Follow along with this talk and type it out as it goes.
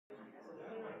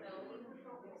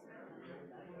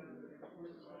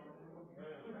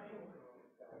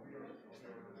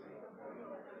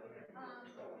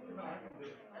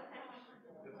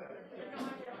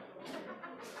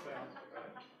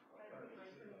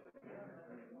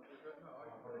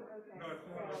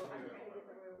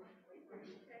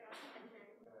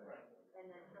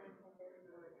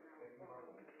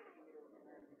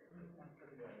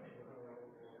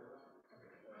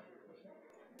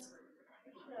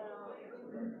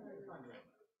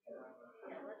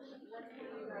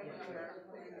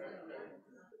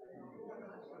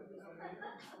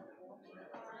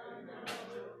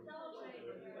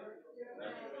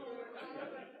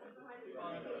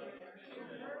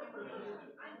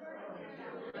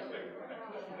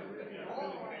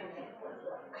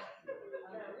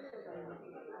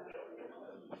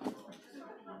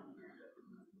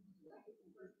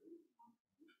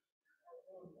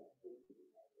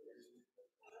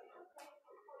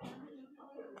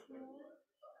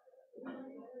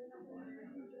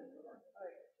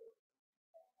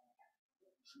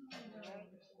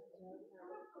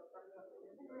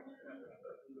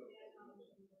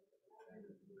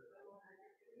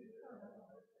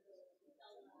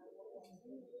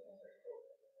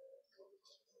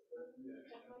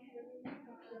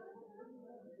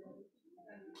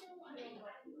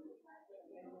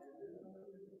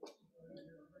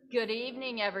Good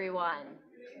evening, everyone.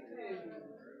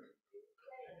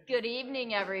 Good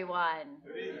evening, everyone.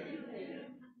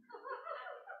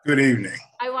 Good evening.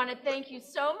 I want to thank you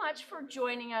so much for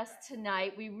joining us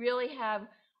tonight. We really have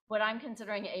what I'm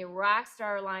considering a rock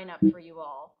star lineup for you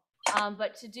all.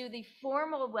 But to do the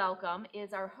formal welcome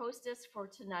is our hostess for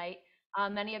tonight.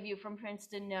 Many of you from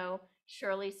Princeton know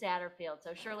Shirley Satterfield.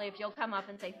 So Shirley, if you'll come up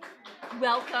and say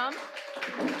welcome.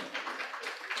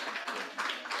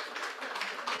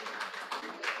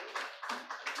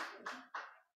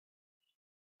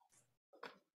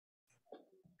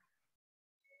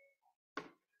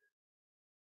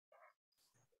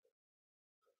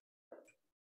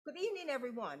 Good evening,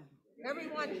 everyone.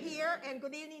 Everyone here, and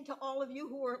good evening to all of you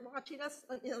who are watching us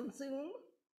on Zoom.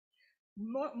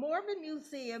 Morven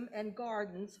Museum and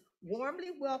Gardens warmly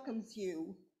welcomes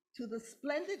you to the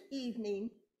splendid evening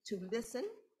to listen,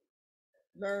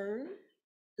 learn,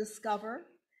 discover,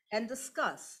 and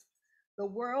discuss the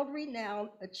world-renowned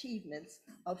achievements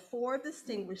of 4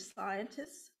 distinguished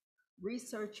scientists,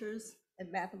 researchers, and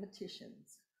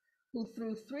mathematicians who,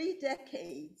 through 3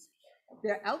 decades,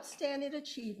 their outstanding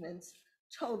achievements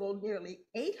total nearly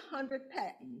 800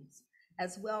 patents,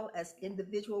 as well as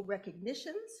individual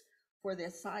recognitions for their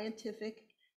scientific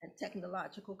and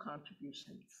technological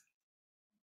contributions.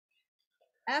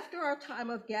 After our time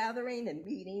of gathering and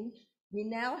meeting, we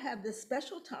now have this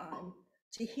special time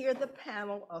to hear the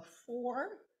panel of 4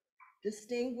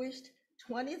 distinguished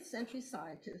 20th century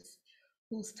scientists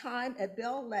whose time at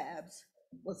Bell Labs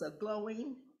was a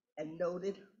glowing and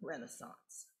noted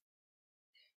renaissance.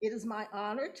 It is my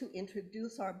honor to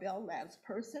introduce our Bell Labs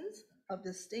persons of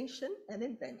distinction and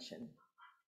invention.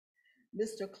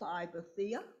 Mr. Clyde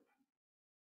Bethea,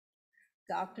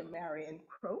 Dr. Marion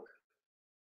Croak,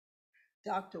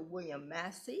 Dr. William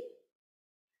Massey,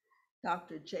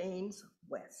 Dr. James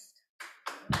West.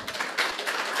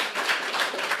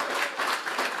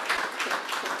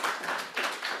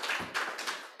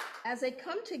 As they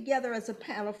come together as a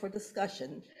panel for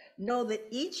discussion, know that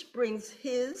each brings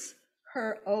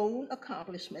her own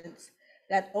accomplishments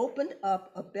that opened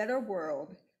up a better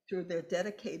world through their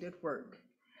dedicated work.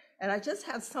 And I just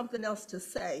have something else to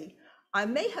say. I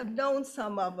may have known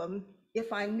some of them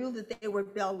if I knew that they were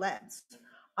Bell Labs.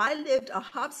 I lived a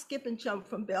hop, skip, and jump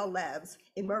from Bell Labs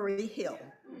in Murray Hill.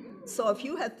 So if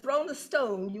you had thrown a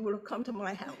stone, you would have come to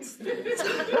my house.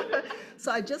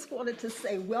 So I just wanted to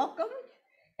say welcome,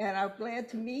 and I'm glad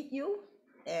to meet you,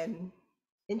 and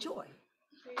enjoy.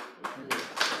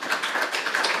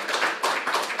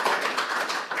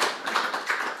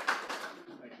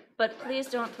 But please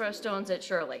don't throw stones at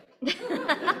Shirley.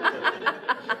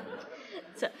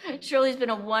 So, Shirley's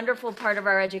been a wonderful part of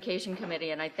our education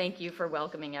committee, and I thank you for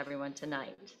welcoming everyone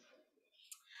tonight.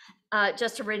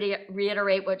 Just to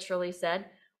reiterate what Shirley said,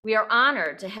 we are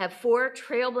honored to have 4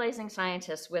 trailblazing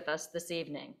scientists with us this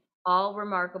evening, all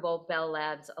remarkable Bell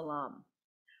Labs alum.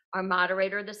 Our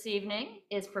moderator this evening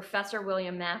is Professor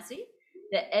William Massey,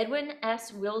 the Edwin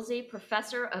S. Wilsey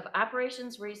Professor of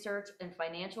Operations Research and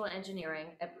Financial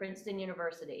Engineering at Princeton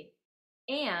University,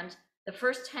 and the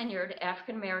first tenured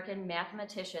African-American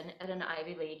mathematician at an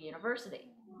Ivy League university.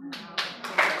 But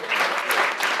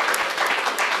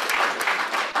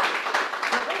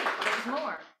wait, there's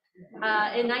more.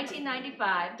 In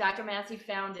 1995, Dr. Massey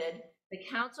founded the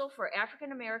Council for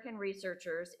African-American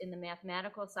Researchers in the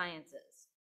Mathematical Sciences,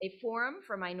 a forum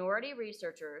for minority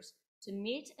researchers to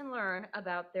meet and learn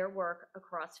about their work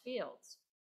across fields.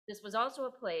 This was also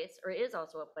a place, or is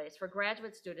also a place, for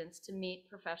graduate students to meet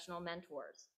professional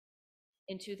mentors.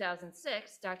 In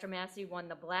 2006, Dr. Massey won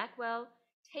the Blackwell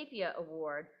Tapia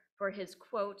Award for his,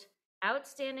 quote,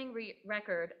 outstanding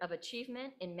record of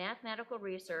achievement in mathematical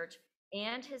research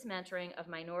and his mentoring of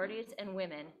minorities and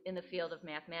women in the field of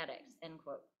mathematics, end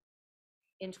quote.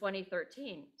 In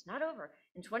 2013, it's not over,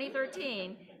 in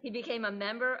 2013, he became a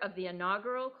member of the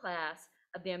inaugural class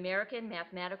of the American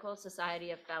Mathematical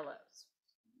Society of Fellows.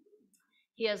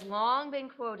 He has long been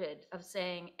quoted of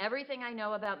saying, everything I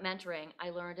know about mentoring, I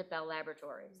learned at Bell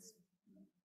Laboratories.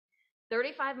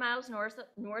 35 miles north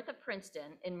of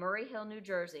Princeton in Murray Hill, New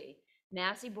Jersey,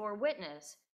 Massey bore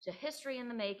witness to history in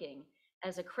the making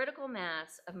as a critical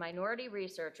mass of minority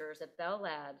researchers at Bell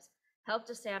Labs helped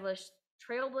establish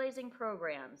trailblazing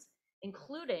programs,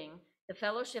 including the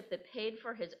fellowship that paid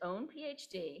for his own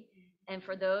PhD and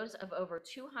for those of over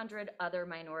 200 other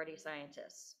minority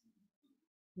scientists.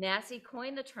 Massey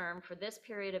coined the term for this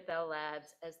period at Bell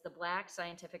Labs as the Black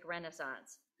Scientific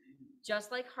Renaissance, just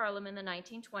like Harlem in the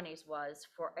 1920s was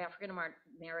for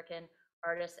African-American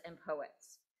artists and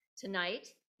poets. Tonight,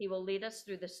 he will lead us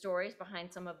through the stories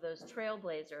behind some of those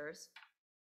trailblazers.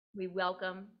 We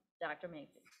welcome Dr. Massey.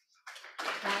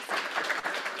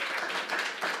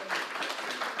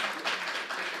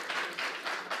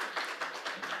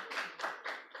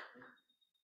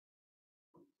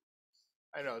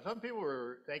 I know, some people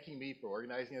were thanking me for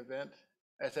organizing the event.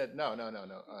 I said, no.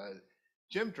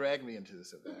 Jim dragged me into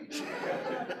this event.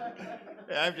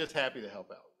 And I'm just happy to help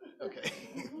out. Okay.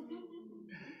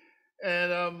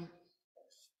 And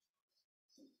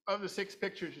of the 6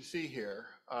 pictures you see here,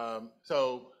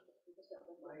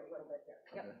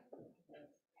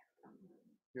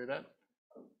 hear that?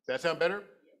 Does that sound better?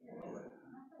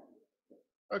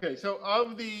 Okay, so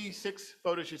of the 6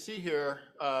 photos you see here,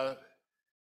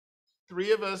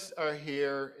 3 of us are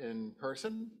here in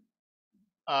person.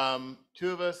 2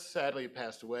 of us sadly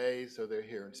passed away, so they're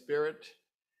here in spirit.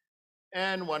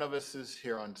 And 1 of us is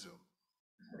here on Zoom.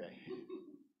 Okay.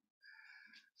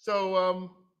 So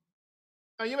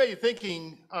you may be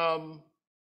thinking,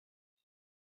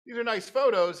 these are nice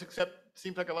photos, except it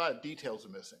seems like a lot of details are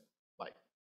missing. Like,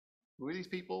 who are these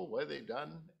people? What have they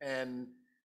done? And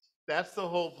that's the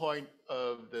whole point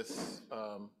of this,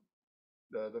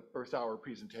 the first hour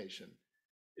presentation,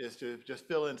 is to just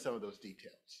fill in some of those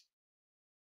details.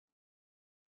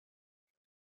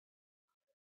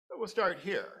 So we'll start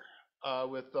here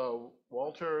with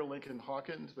Walter Lincoln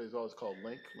Hawkins, but he's always called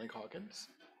Link Hawkins.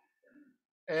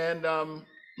 And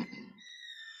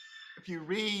if you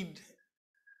read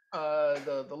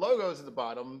the logos at the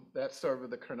bottom, that's sort of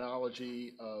the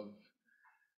chronology of,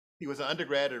 he was an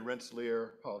undergrad at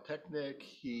Rensselaer Polytechnic.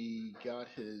 He got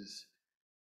his,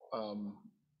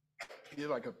 he did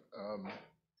like a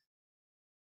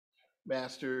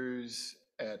master's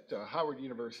at Howard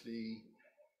University.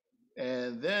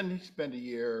 And then he spent a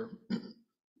year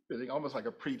doing almost like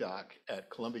a pre-doc at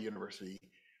Columbia University.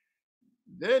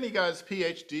 Then he got his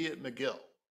PhD at McGill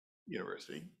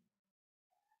University.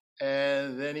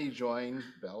 And then he joined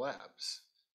Bell Labs.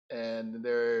 And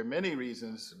there are many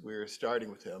reasons we're starting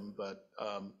with him, but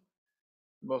the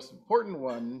most important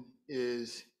one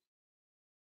is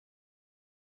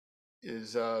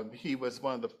he was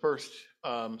one of the first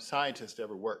scientists to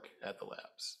ever work at the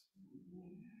labs.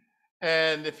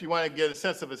 And if you want to get a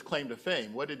sense of his claim to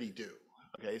fame, what did he do?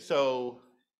 Okay, so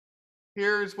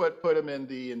here's what put him in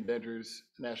the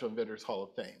National Inventors Hall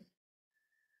of Fame.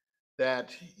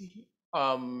 That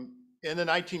in the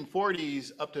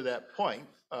 1940s, up to that point,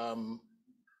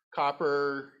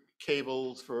 copper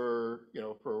cables for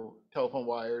telephone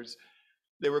wires,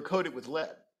 they were coated with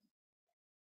lead.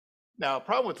 Now, a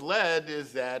problem with lead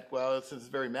is that, well, since it's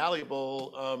very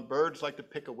malleable, birds like to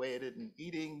pick away at it and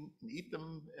eat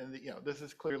them, and this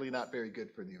is clearly not very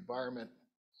good for the environment.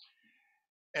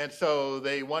 And so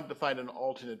they wanted to find an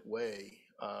alternate way,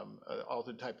 an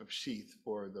alternate type of sheath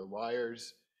for the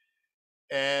wires.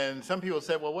 And some people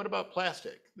said, well, what about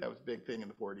plastic? That was a big thing in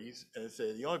the 40s. And they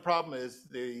said, the only problem is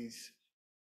these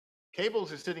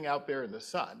cables are sitting out there in the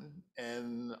sun,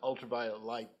 and ultraviolet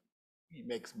light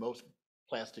makes most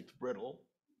plastics brittle.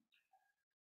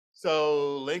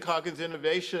 So Link Hawkins'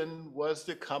 innovation was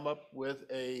to come up with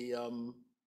a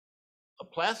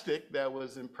plastic that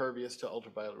was impervious to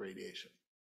ultraviolet radiation.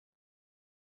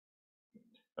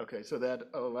 Okay, so that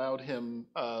allowed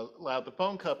the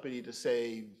phone company to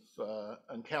save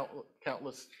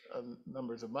countless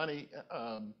numbers of money,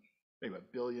 maybe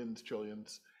billions,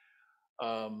 trillions,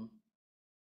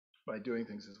 by doing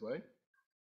things this way.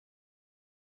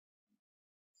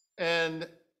 And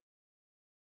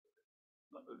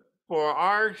for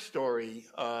our story,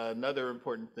 another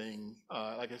important thing,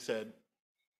 like I said,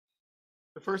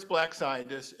 the first black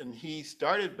scientist, and he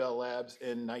started Bell Labs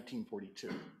in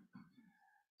 1942.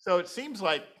 So it seems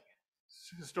like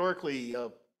historically,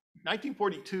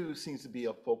 1942 seems to be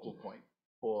a focal point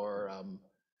for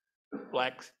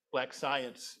black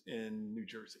science in New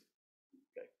Jersey.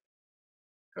 Okay,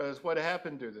 because what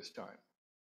happened during this time?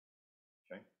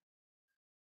 Okay.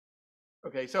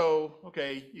 Okay, so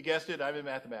you guessed it. I'm in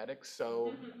mathematics,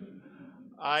 so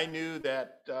I knew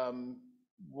that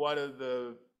one of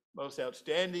the most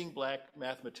outstanding black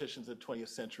mathematicians of the 20th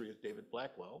century is David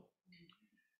Blackwell.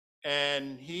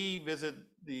 And he visited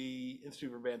the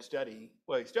Institute for Advanced Study.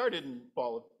 Well, he started in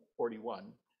fall of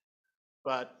 41,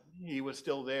 but he was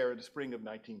still there in the spring of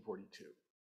 1942.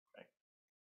 Okay.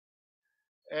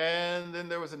 And then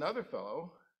there was another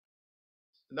fellow,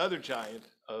 another giant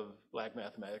of black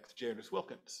mathematics, Janus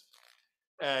Wilkins.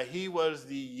 He was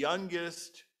the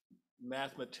youngest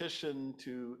mathematician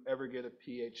to ever get a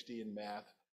PhD in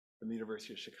math from the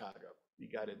University of Chicago. He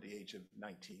got it at the age of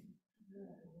 19.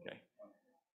 Okay.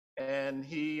 And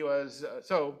he was,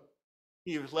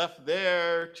 he was left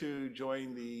there to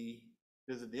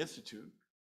visit the Institute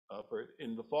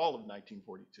in the fall of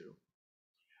 1942.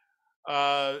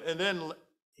 And then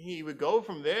he would go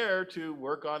from there to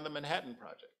work on the Manhattan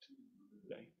Project.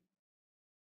 Okay.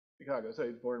 Chicago, so he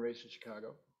was born and raised in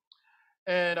Chicago.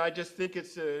 And I just think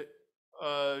it's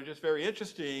just very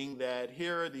interesting that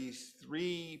here are these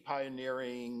three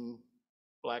pioneering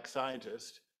black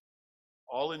scientists,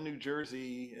 all in New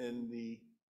Jersey in the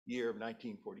year of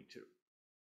 1942.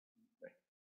 Okay.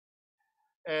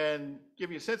 And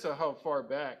give you a sense of how far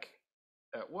back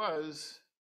that was.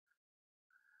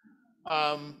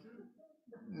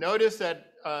 Notice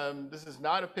that this is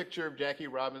not a picture of Jackie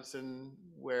Robinson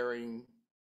wearing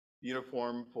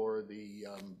uniform for the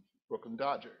Brooklyn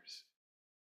Dodgers,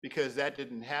 because that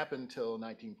didn't happen till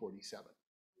 1947.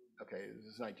 Okay, this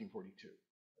is 1942.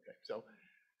 Okay,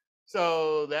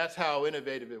 so that's how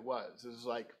innovative it was. This is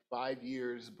like 5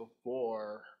 years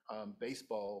before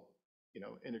baseball,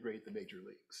 integrated the major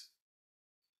leagues.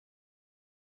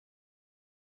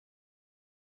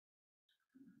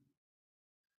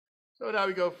 So now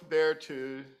we go from there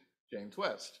to James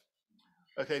West.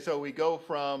 Okay, so we go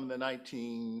from the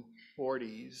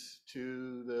 1940s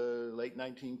to the late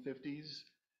 1950s,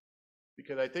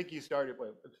 because I think you started,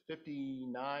 what,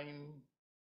 59?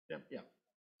 Yeah.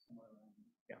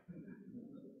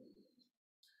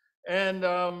 And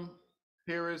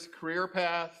here is career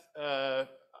path.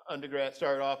 Undergrad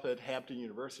started off at Hampton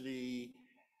University.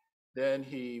 Then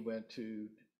he went to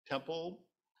Temple.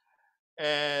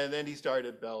 And then he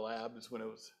started Bell Labs when it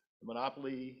was a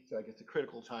monopoly. So I guess the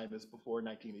critical time is before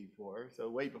 1984, so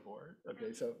way before.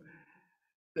 Okay, so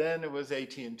then it was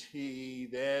AT&T.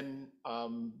 Then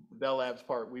the Bell Labs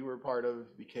part we were part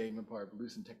of became a part of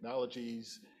Lucent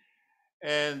Technologies.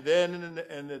 And then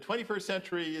in the 21st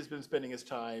century, he's been spending his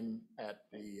time at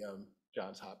the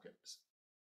Johns Hopkins.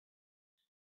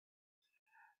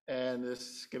 And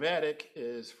this schematic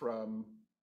is from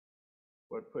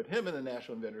what put him in the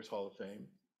National Inventors Hall of Fame.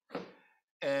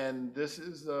 And this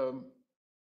is the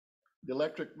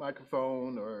electric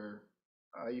microphone, or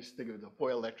I used to think of it as a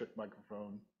foil-electric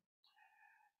microphone.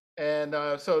 And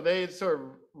so they sort of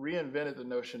reinvented the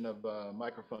notion of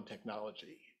microphone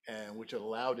technology, and which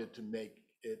allowed it to make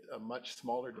it a much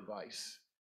smaller device.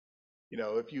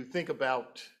 If you think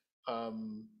about,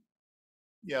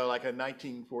 like a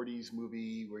 1940s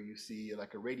movie where you see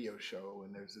like a radio show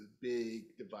and there's a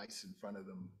big device in front of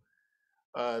them,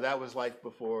 that was life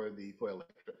before the foil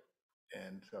electric.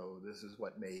 And so this is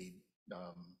what made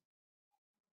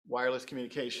wireless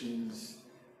communications,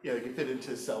 you can fit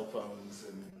into cell phones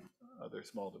and other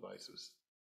small devices.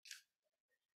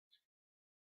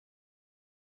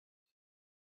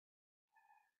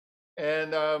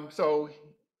 And so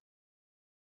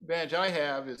advantage I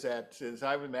have is that since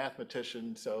I'm a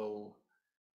mathematician, so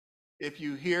if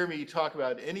you hear me talk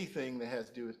about anything that has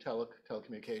to do with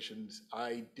telecommunications,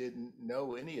 I didn't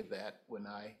know any of that when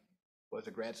I was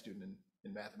a grad student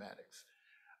in mathematics.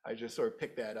 I just sort of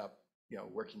picked that up,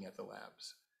 working at the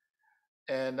labs.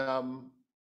 And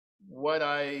what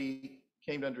I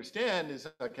came to understand is,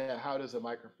 okay, how does a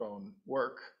microphone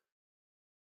work?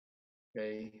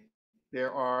 Okay,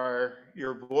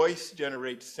 your voice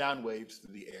generates sound waves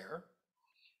through the air,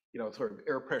 sort of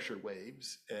air pressure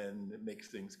waves, and it makes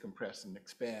things compress and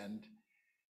expand.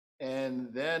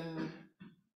 And then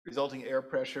resulting air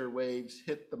pressure waves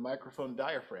hit the microphone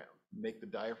diaphragm, make the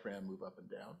diaphragm move up and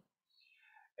down.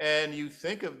 And you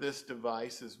think of this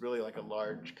device as really like a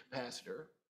large capacitor.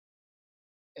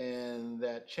 And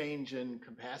that change in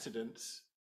capacitance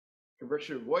converts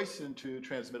your voice into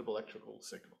transmittable electrical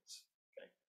signals. Okay.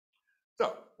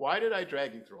 So why did I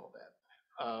drag you through all that?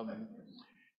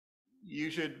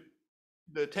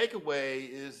 The takeaway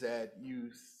is that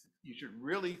you should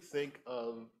really think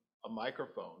of a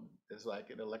microphone as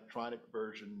like an electronic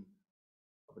version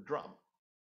of a drum,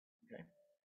 okay?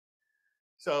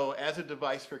 So as a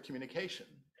device for communication.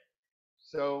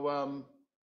 So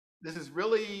this is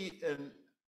really an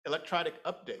electronic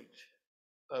update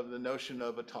of the notion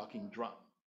of a talking drum,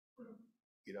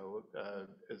 you know,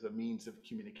 as a means of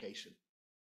communication,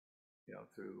 you know,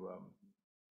 through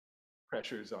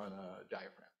pressures on a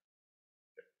diaphragm.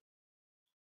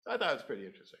 I thought it was pretty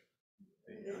interesting.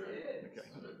 Okay.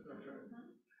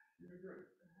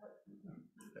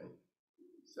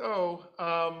 So,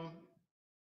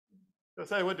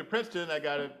 since I went to Princeton, I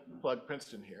got to plug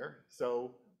Princeton here.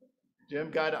 So, Jim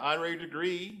got an honorary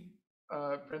degree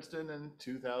at Princeton in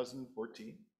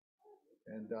 2014.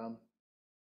 And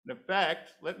in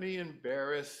fact, let me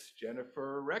embarrass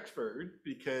Jennifer Rexford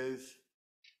because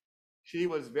she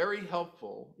was very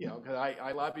helpful, you know, because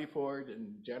I lobbied for it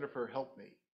and Jennifer helped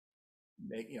me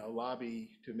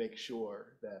lobby to make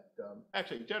sure that,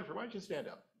 actually, Jennifer, why don't you stand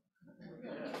up?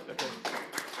 Okay.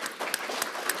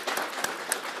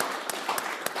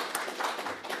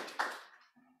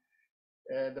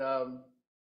 And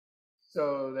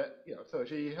so that, you know, so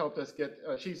she helped us get,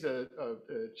 she's a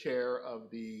chair of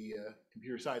the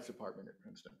computer science department at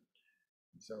Princeton.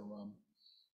 So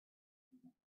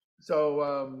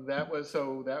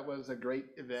that was a great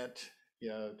event, you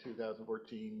know,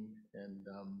 2014. And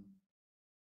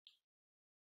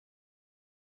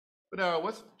but now,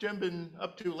 what's Jim been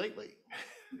up to lately?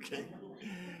 Okay,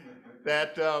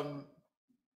 that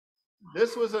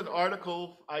this was an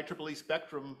article IEEE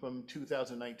Spectrum from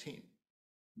 2019.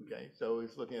 Okay, so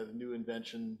he's looking at the new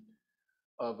invention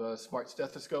of a smart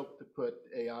stethoscope to put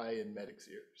AI in medics'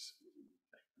 ears.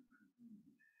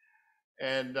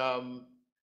 And I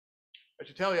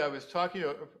should tell you, I was talking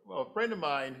to a friend of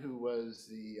mine who was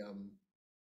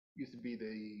used to be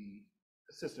the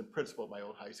assistant principal at my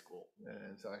old high school.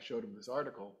 And so I showed him this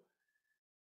article.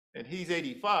 And he's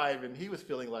 85, and he was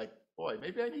feeling like, boy,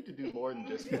 maybe I need to do more than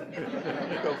just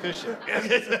go fishing.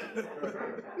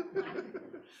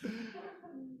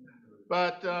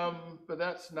 But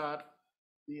that's not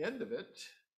the end of it.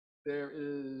 There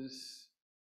is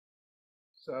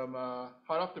some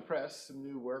hot off the press, some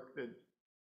new work that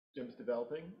Jim's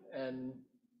developing. And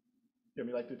Jim,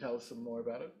 you'd like to tell us some more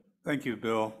about it? Thank you,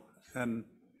 Bill. And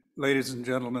ladies and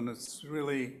gentlemen, it's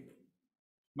really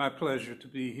my pleasure to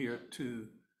be here to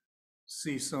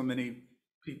see so many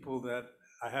people that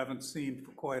I haven't seen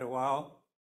for quite a while.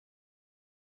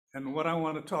 And what I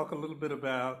want to talk a little bit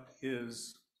about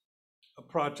is a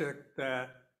project that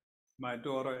my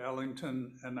daughter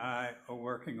Ellington and I are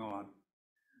working on.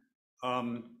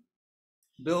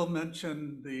 Bill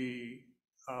mentioned the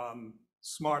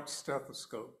smart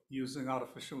stethoscope using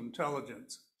artificial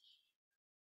intelligence.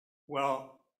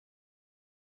 Well,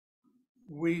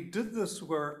 we did this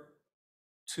work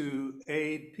to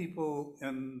aid people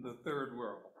in the third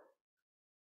world,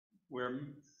 where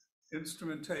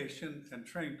instrumentation and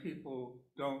trained people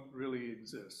don't really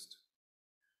exist.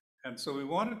 And so we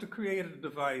wanted to create a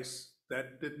device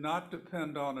that did not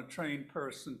depend on a trained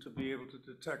person to be able to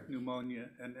detect pneumonia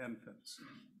in infants.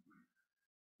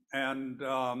 And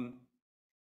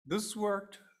this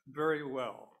worked very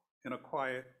well in a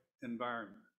quiet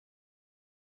environment,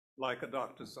 like a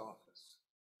doctor's office.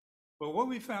 But what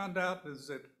we found out is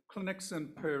that clinics in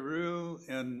Peru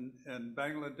and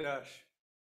Bangladesh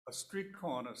are street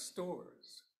corner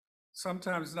stores,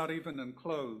 sometimes not even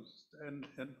enclosed, and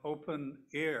open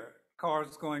air,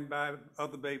 cars going by,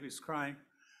 other babies crying.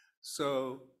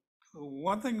 So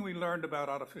one thing we learned about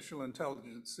artificial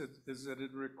intelligence is that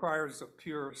it requires a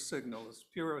pure signal, as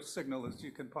pure a signal as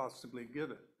you can possibly give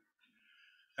it.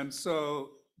 And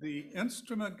so the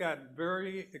instrument got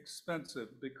very expensive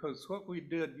because what we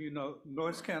did, you know,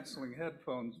 noise canceling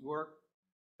headphones work.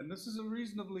 And this is a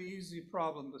reasonably easy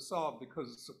problem to solve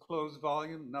because it's a closed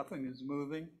volume, nothing is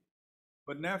moving.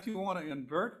 But now if you want to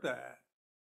invert that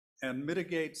and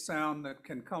mitigate sound that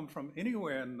can come from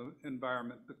anywhere in the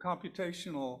environment, the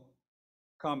computational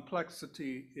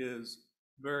complexity is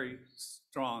very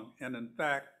strong. And in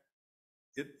fact,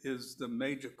 it is the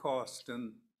major cost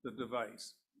in the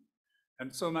device.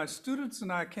 And so my students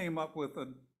and I came up with a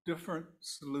different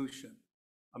solution,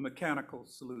 a mechanical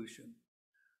solution.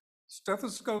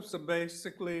 Stethoscopes are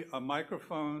basically a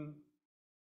microphone,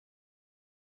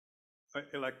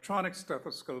 electronic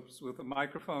stethoscopes with a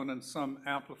microphone and some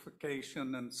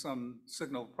amplification and some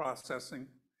signal processing.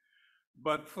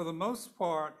 But for the most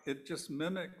part, it just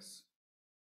mimics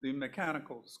the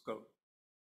mechanical scope.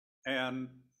 And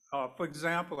For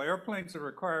example, airplanes are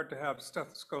required to have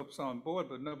stethoscopes on board,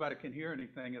 but nobody can hear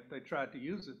anything if they tried to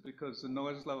use it because the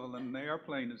noise level in the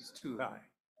airplane is too high.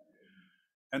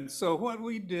 And so what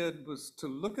we did was to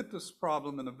look at this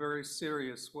problem in a very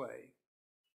serious way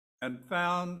and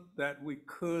found that we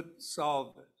could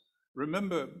solve it.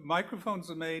 Remember,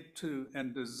 microphones are made to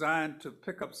and designed to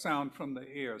pick up sound from the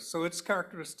air. So its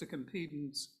characteristic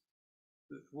impedance,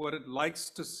 what it likes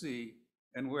to see,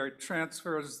 and where it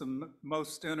transfers the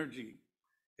most energy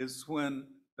is when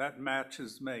that match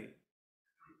is made.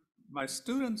 My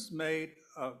students made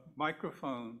a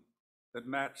microphone that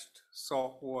matched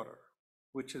salt water,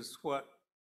 which is what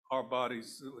our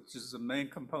bodies, which is the main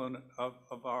component of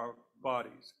our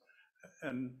bodies.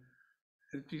 And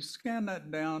if you scan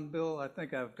that down, Bill, I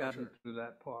think I've gotten through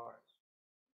that part.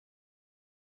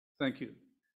 Thank you.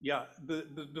 Yeah,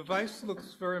 the device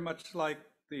looks very much like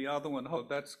the other one. Oh,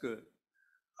 that's good.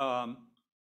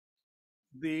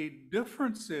 The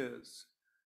difference is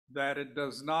that it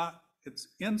does not,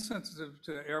 it's insensitive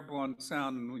to airborne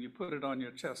sound, and when you put it on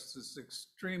your chest, it's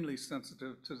extremely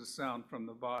sensitive to the sound from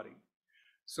the body.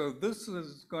 So this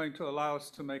is going to allow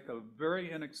us to make a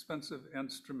very inexpensive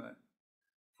instrument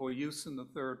for use in the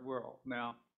third world.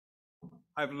 Now,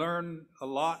 I've learned a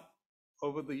lot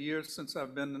over the years since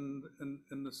I've been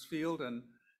in this field, and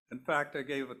in fact, I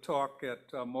gave a talk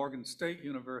at Morgan State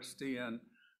University, and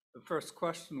the first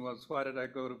question was, why did I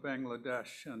go to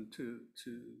Bangladesh and to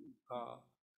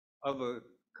other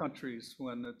countries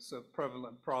when it's a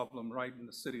prevalent problem right in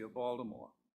the city of Baltimore?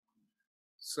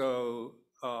 So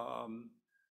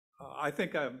I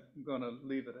think I'm going to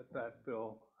leave it at that,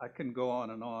 Bill. I can go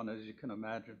on and on, as you can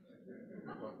imagine.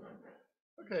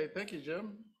 Okay, thank you,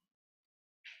 Jim.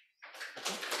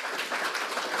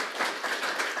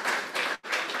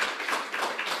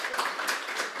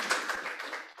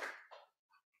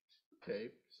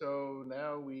 Okay, so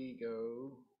now we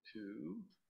go to,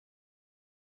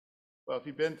 well, if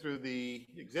you've been through the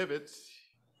exhibits,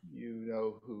 you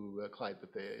know who Clyde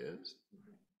Bethea is.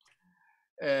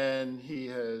 And he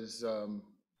has,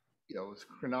 you know, his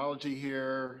chronology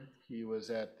here. He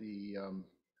was at the,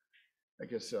 I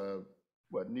guess,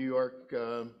 what, New York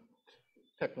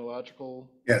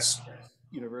Technological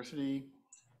University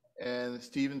and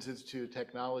Stevens Institute of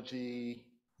Technology,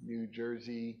 New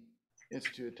Jersey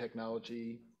Institute of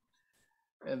Technology.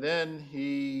 And then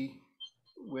he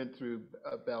went through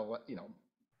Bell, you know,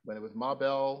 when it was Ma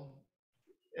Bell,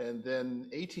 and then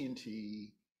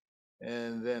AT&T,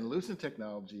 and then Lucent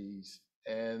Technologies,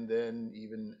 and then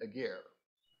even Agere,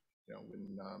 you know,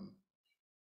 when,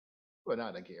 well,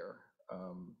 not Agere.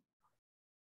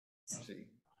 Let's see.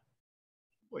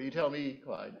 Well, you tell me,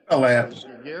 Clyde. Bell Labs.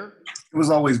 Agere? It was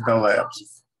always Bell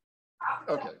Labs.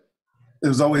 Okay. It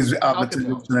was always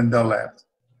Optical and Bell Labs.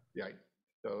 Right.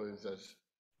 So it was this.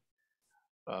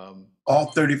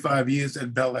 All 35 years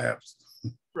at Bell Labs.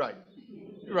 Right.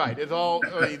 Right. It's all,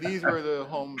 I mean, these were the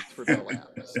homes for Bell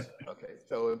Labs. Okay.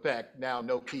 So in fact, now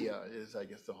Nokia is, I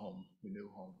guess, the new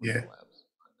home for Bell Labs.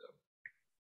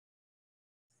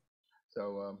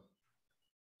 So,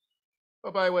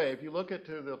 oh, by the way, if you look at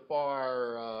to the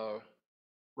far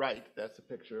right, that's a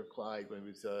picture of Clyde when he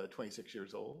was 26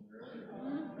 years old.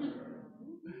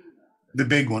 The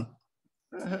big one.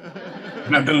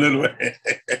 Not the little one.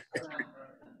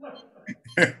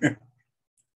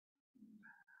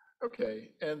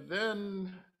 Okay, and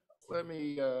then let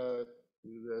me do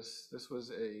this. This was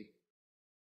a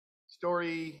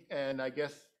story, and I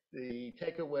guess the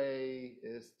takeaway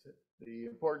is the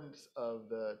importance of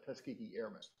the Tuskegee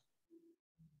Airmen.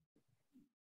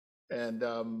 And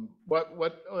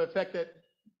what effect that,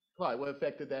 Clyde, what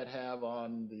effect did that have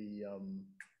on the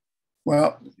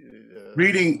well,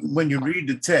 reading, when you read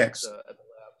the text, at the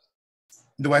labs?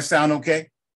 do I sound okay?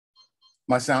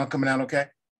 My sound coming out okay?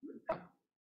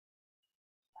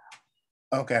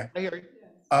 Okay. I hear you.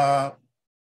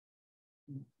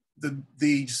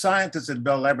 The scientists at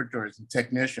Bell Laboratories and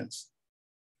technicians,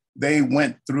 they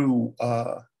went through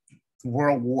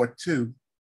World War II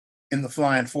in the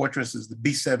flying fortresses, the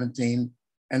B-17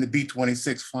 and the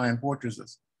B-26 flying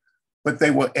fortresses. But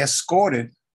they were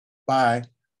escorted by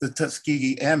the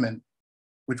Tuskegee Airmen,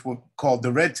 which were called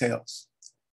the Red Tails.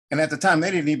 And at the time,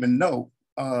 they didn't even know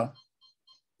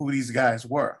who these guys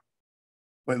were.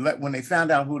 But when they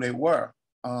found out who they were,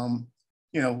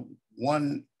 you know,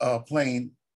 one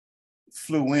plane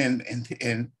flew in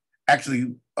and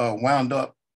actually wound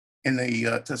up in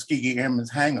the Tuskegee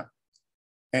Airmen's hangar.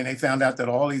 And they found out that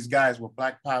all these guys were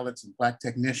Black pilots and Black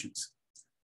technicians.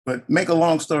 But make a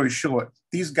long story short,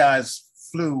 these guys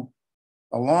flew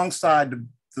alongside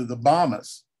the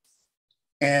bombers,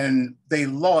 and they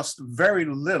lost very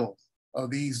little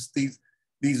of these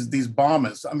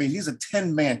bombers. I mean, these are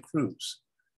 10-man crews.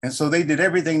 And so they did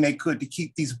everything they could to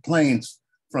keep these planes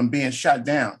from being shot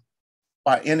down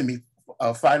by enemy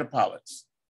fighter pilots.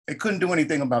 They couldn't do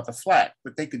anything about the flak,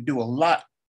 but they could do a lot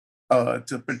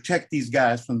to protect these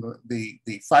guys from the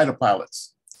fighter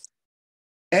pilots.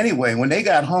 Anyway, when they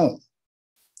got home,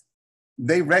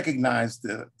 they recognized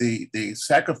the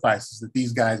sacrifices that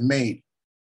these guys made.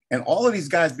 And all of these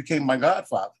guys became my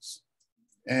godfathers.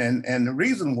 And the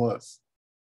reason was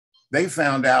they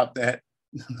found out that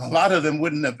a lot of them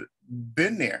wouldn't have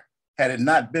been there had it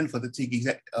not been for the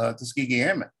Tuskegee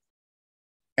Airmen.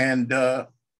 And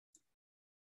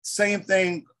same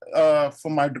thing for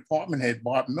my department head,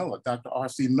 Bob Miller, Dr.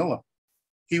 R.C. Miller.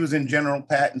 He was in General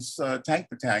Patton's tank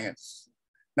battalions.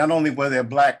 Not only were there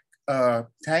black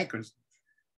tankers,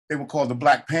 they were called the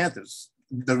Black Panthers,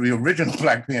 the original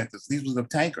Black Panthers. These were the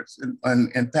tankers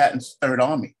in Patton's Third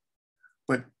Army.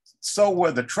 But so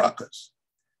were the truckers.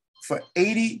 For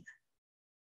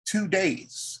 82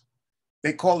 days,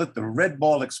 they called it the Red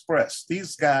Ball Express.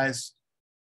 These guys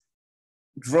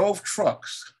drove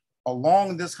trucks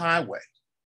along this highway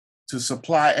to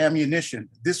supply ammunition.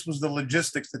 This was the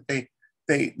logistics that they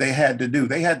had to do.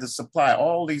 They had to supply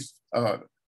all these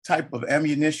type of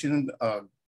ammunition,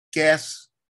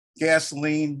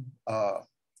 gasoline,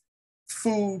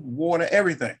 food, water,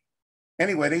 everything.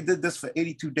 Anyway, they did this for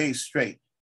 82 days straight.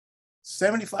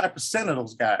 75% of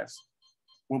those guys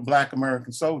were Black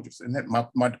American soldiers. And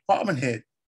my department head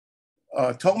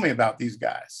told me about these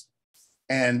guys.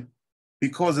 And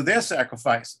because of their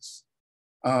sacrifices,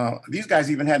 these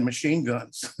guys even had machine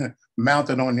guns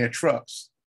mounted on their trucks,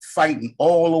 fighting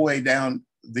all the way down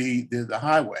the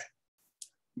highway.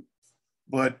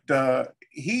 But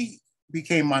he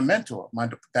became my mentor,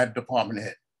 that department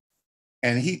head.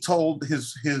 And he told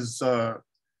his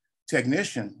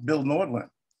technician, Bill Nordland,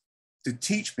 to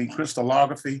teach me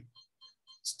crystallography,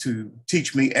 to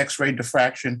teach me X-ray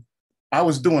diffraction. I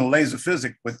was doing laser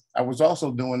physics, but I was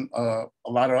also doing a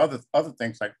lot of other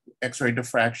things like X-ray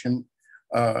diffraction,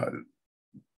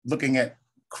 looking at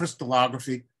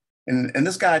crystallography. And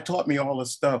this guy taught me all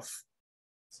this stuff.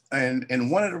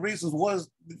 And one of the reasons was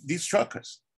these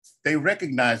truckers. They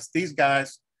recognized these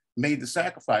guys made the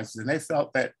sacrifices, and they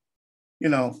felt that, you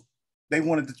know, they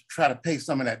wanted to try to pay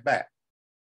some of that back.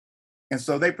 And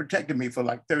so they protected me for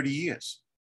like 30 years.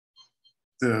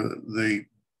 The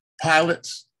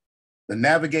pilots, the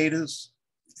navigators,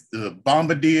 the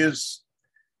bombardiers,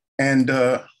 and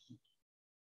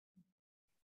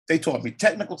they taught me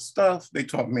technical stuff. They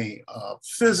taught me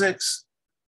physics,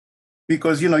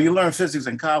 because, you know, you learn physics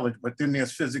in college, but then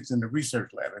there's physics in the research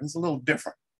lab, and it's a little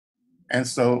different. And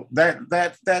so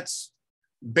that's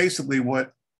basically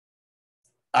what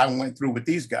I went through with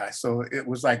these guys. So it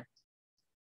was like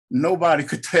nobody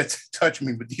could touch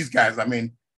me with these guys. I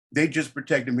mean, they just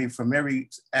protected me from every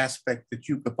aspect that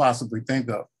you could possibly think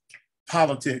of: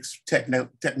 politics,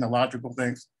 technological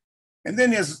things. And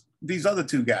then there's these other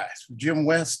two guys, Jim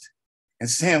West and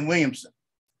Sam Williamson.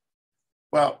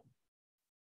 Well,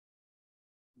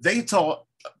 they told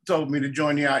me to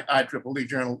join the IEEE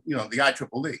journal, you know, the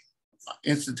IEEE,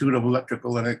 Institute of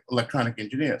Electrical and Electronic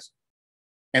Engineers.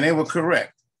 And they were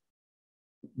correct,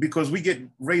 because we get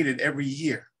rated every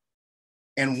year.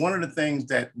 And one of the things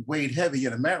that weighed heavy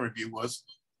in the merit review was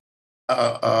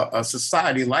a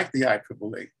society like the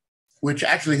IEEE, which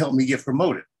actually helped me get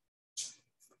promoted.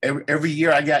 Every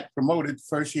year I got promoted.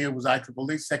 First year was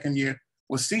IEEE, second year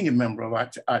was senior member of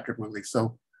IEEE.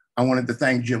 So I wanted to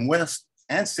thank Jim West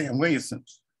and Sam Williamson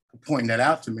for pointing that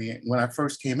out to me when I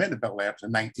first came into Bell Labs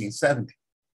in 1970.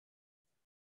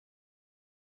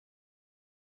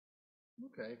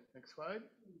 Okay, next slide.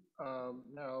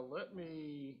 Now let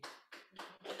me.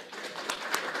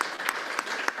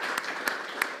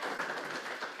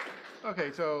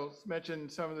 Okay, so mention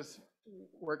some of this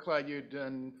work, Clyde, you'd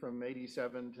done from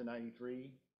 87 to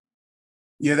 93.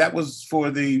 Yeah, that was for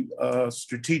the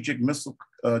Strategic Missile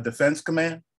Defense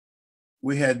Command.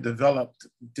 We had developed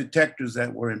detectors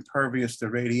that were impervious to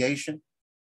radiation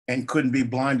and couldn't be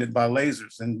blinded by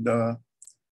lasers. And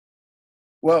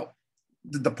well,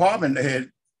 the department head,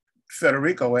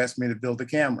 Federico, asked me to build a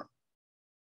camera.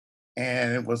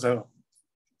 And it was a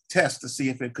test to see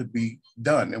if it could be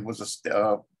done. It was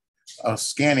a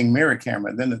scanning mirror camera.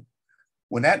 And then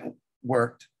when that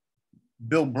worked,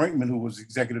 Bill Brinkman, who was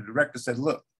executive director, said,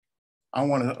 look, I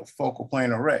want a focal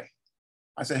plane array.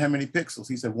 I said, how many pixels?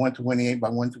 He said, 128 by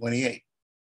 128.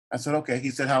 I said, okay.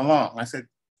 He said, how long? I said,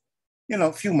 you know,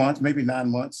 a few months, maybe 9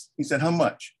 months. He said, how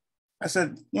much? I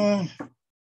said, a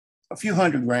few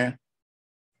 $100,000.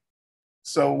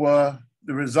 So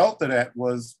the result of that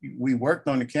was we worked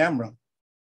on the camera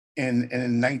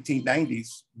in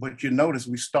 1990s, but you notice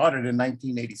we started in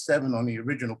 1987 on the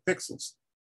original pixels.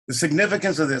 The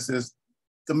significance of this is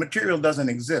the material doesn't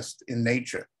exist in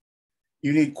nature.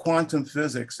 You need quantum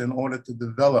physics in order to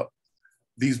develop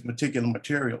these particular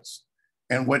materials.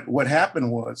 And what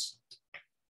happened was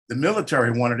the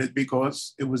military wanted it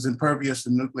because it was impervious to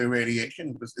nuclear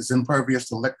radiation. It's impervious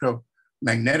to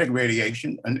electromagnetic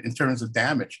radiation in terms of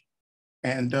damage.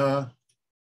 And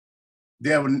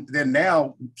they're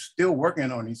now still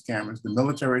working on these cameras. The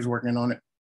military is working on it,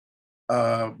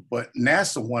 but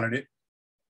NASA wanted it.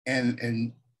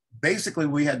 And basically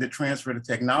we had to transfer the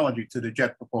technology to the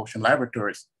Jet Propulsion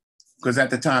Laboratories, because at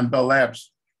the time Bell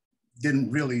Labs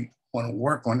didn't really want to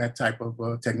work on that type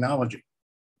of technology.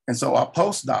 And so our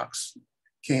postdocs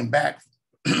came back,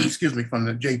 excuse me, from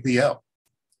the JPL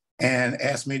and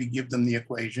asked me to give them the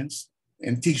equations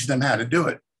and teach them how to do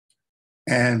it.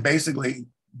 And basically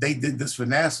they did this for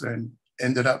NASA and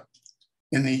ended up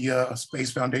in the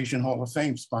Space Foundation Hall of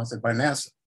Fame, sponsored by NASA.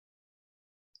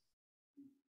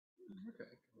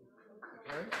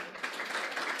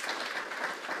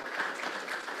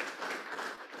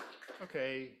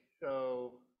 Okay,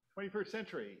 so 21st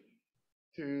century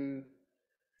to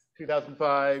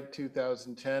 2005,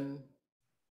 2010,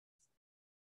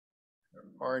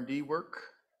 R&D work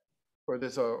for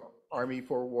this Army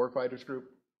for Warfighters group?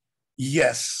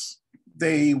 Yes,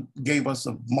 they gave us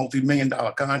a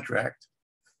multi-million-dollar contract,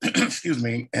 excuse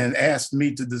me, and asked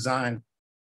me to design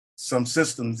some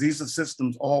systems. These are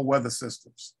systems, all-weather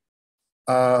systems.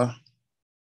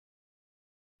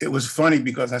 It was funny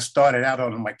because I started out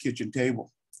on my kitchen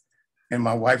table and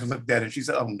my wife looked at it and she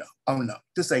said, oh no,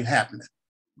 this ain't happening.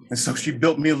 And so she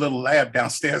built me a little lab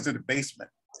downstairs in the basement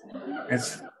and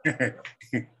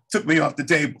took me off the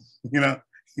table, you know?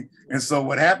 And so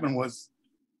what happened was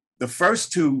the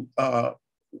first two,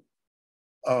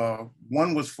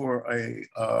 one was for a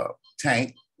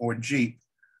tank or Jeep.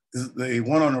 The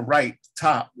one on the right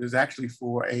top is actually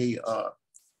for a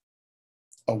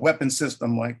weapon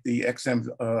system like the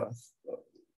XM50,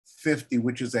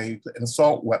 which is an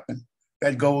assault weapon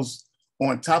that goes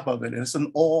on top of it. And it's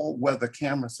an all-weather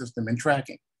camera system and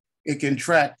tracking. It can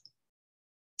track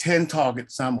 10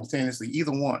 targets simultaneously,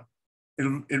 either one.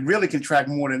 It really can track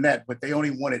more than that, but they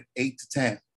only wanted 8 to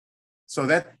 10. So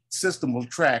that system will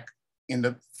track in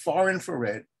the far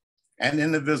infrared and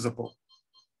in the visible,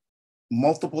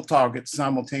 multiple targets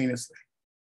simultaneously.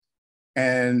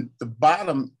 And the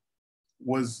bottom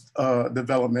was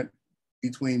development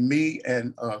between me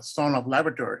and Sarnoff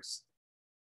Laboratories.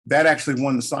 That actually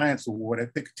won the science award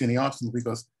at Picatinny Arsenal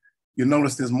because you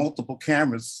notice there's multiple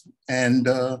cameras and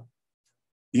the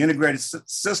integrated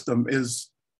system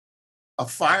is a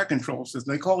fire control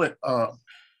system. They call it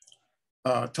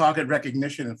target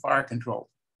recognition and fire control.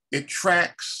 It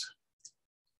tracks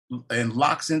and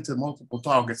locks into multiple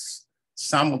targets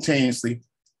simultaneously,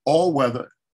 all weather,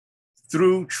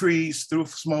 through trees, through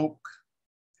smoke,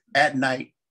 at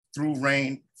night, through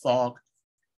rain, fog.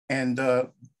 And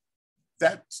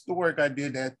that's the work I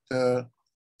did at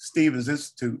Stevens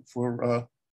Institute for,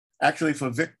 actually for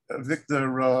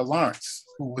Victor Lawrence,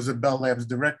 who was a Bell Labs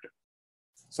director.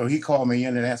 So he called me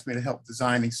in and asked me to help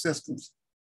design these systems.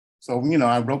 So, you know,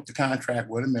 I wrote the contract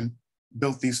with him and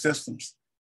built these systems.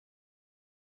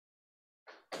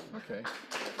 Okay.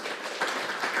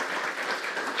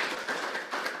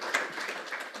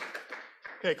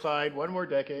 Okay, Clyde, one more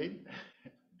decade.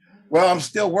 Well, I'm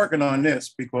still working on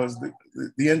this because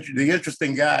the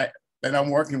interesting guy that I'm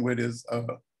working with is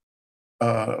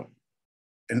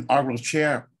an Arbor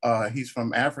chair. He's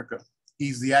from Africa.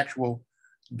 He's the actual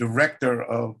director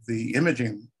of the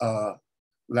imaging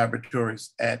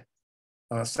laboratories at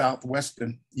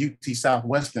Southwestern, UT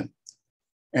Southwestern.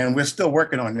 And we're still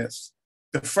working on this.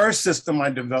 The first system I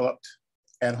developed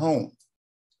at home,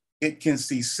 it can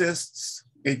see cysts,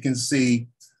 it can see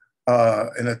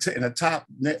in the top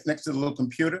next to the little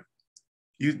computer,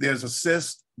 there's a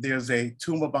cyst, there's a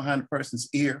tumor behind the person's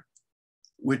ear,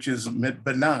 which is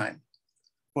benign.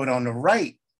 But on the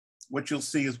right, what you'll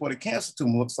see is what a cancer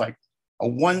tumor looks like, a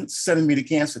 1 centimeter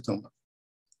cancer tumor.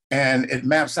 And it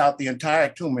maps out the entire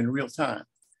tumor in real time.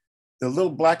 The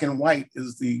little black and white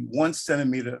is the 1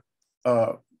 centimeter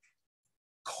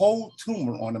cold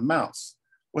tumor on the mouse.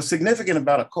 What's significant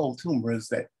about a cold tumor is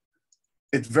that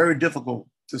it's very difficult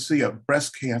to see a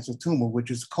breast cancer tumor, which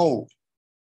is cold.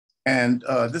 And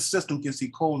this system can see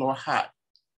cold or hot.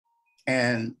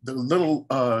 And the little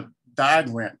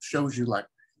diagram shows you like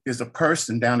there's a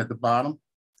person down at the bottom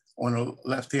on the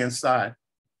left-hand side.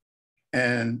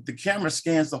 And the camera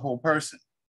scans the whole person.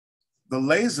 The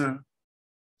laser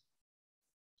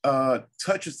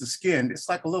touches the skin, it's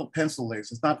like a little pencil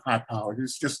laser. It's not high powered.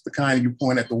 It's just the kind you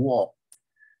point at the wall.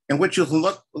 And what you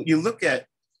look at,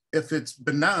 if it's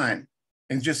benign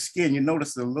and just skin, you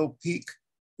notice the little peak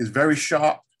is very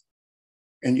sharp.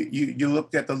 And you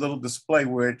looked at the little display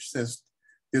where it says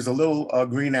there's a little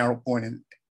green arrow pointing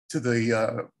to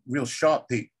the real sharp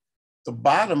peak. The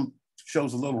bottom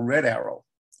shows a little red arrow.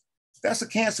 That's a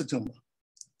cancer tumor.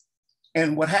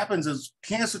 And what happens is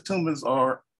cancer tumors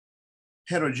are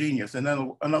heterogeneous. And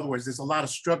then, in other words, there's a lot of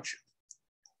structure.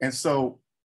 And so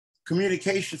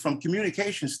from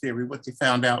communications theory, what they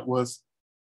found out was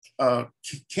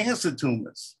cancer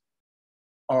tumors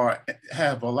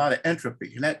have a lot of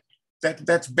entropy. And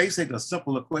that's basically a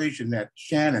simple equation that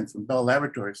Shannon from Bell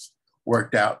Laboratories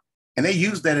worked out. And they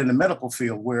use that in the medical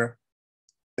field where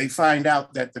they find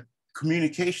out that the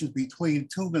communications between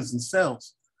tumors and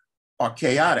cells are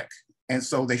chaotic. And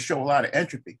so they show a lot of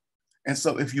entropy. And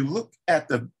so if you look at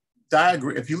the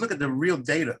diagram, if you look at the real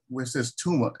data where it says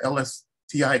tumor,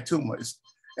 LSTI tumor,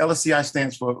 LSTI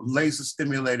stands for laser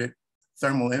stimulated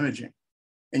thermal imaging.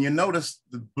 And you notice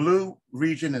the blue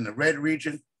region and the red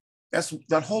region,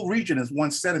 that whole region is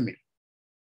 1 centimeter.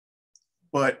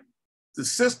 But the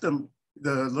system,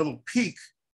 the little peak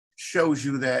shows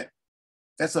you that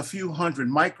that's a few hundred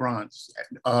microns,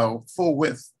 full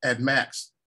width at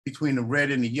max between the red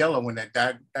and the yellow in that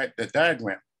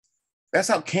diagram. That's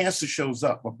how cancer shows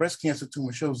up. A breast cancer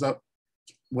tumor shows up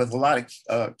with a lot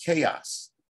of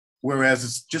chaos, whereas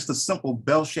it's just a simple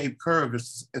bell-shaped curve if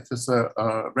it's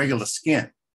a regular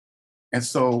skin. And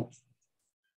so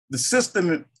the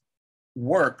system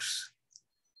works,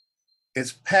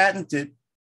 it's patented,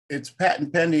 it's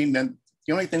patent pending, and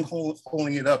the only thing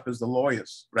holding it up is the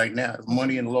lawyers right now,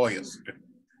 money and lawyers.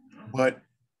 But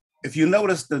if you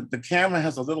notice, the camera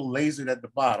has a little laser at the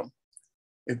bottom.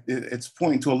 It's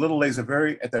pointing to a little laser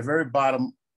at the very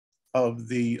bottom of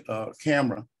the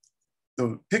camera.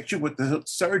 The picture with the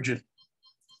surgeon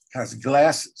has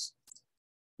glasses.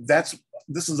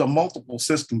 This is a multiple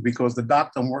system because the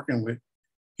doctor I'm working with,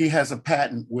 he has a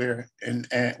patent where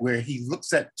he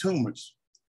looks at tumors.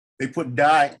 They put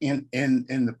dye in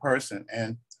the person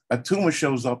and a tumor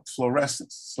shows up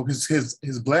fluorescence. So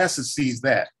his glasses sees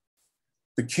that.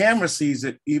 The camera sees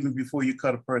it even before you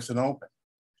cut a person open.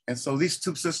 And so these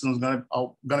two systems are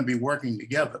going to be working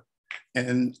together.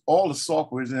 And all the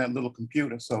software is in that little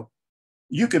computer. So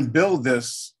you can build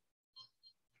this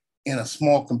in a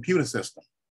small computer system.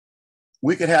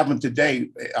 We could have them today.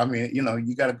 I mean,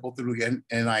 you got to go through the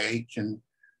NIH and,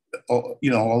 all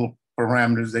the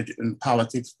parameters and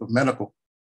politics for medical.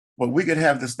 But we could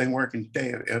have this thing working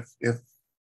today if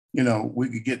we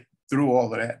could get through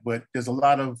all of that. But there's a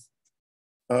lot of,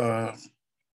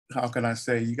 how can I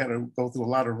say, you got to go through a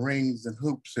lot of rings and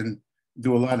hoops and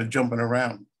do a lot of jumping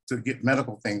around to get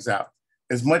medical things out.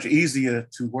 It's much easier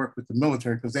to work with the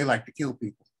military because they like to kill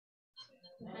people.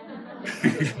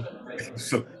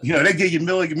 So, they give you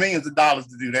millions of dollars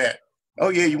to do that. Oh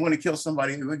yeah, you want to kill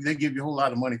somebody, they give you a whole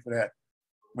lot of money for that.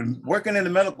 When working in the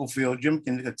medical field, Jim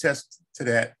can attest to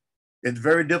that, it's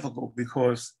very difficult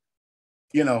because,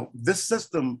 this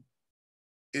system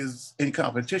is in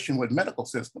competition with medical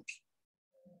systems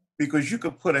because you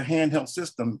could put a handheld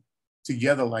system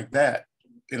together like that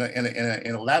in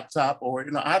a laptop or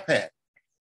in an iPad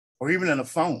or even in a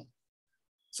phone.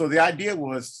 So the idea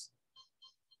was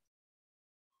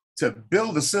to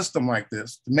build a system like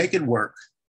this, to make it work.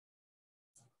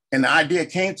 And the idea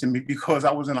came to me because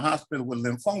I was in a hospital with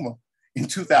lymphoma in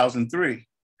 2003.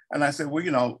 And I said,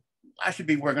 well, I should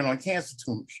be working on cancer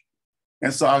tumors.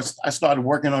 And so I started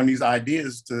working on these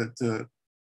ideas to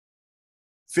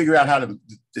figure out how to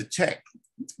detect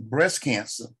breast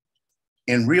cancer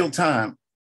in real time.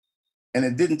 And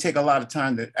it didn't take a lot of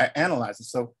time to analyze it.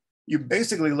 So you're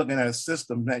basically looking at a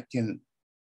system that can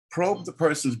probe the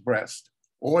person's breast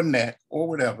or neck or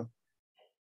whatever.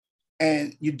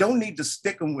 And you don't need to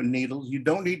stick them with needles. You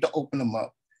don't need to open them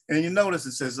up. And you notice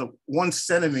it says 1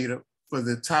 centimeter for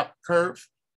the top curve.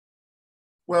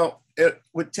 Well, it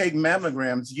would take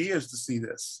mammograms years to see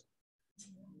this.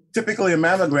 Typically, a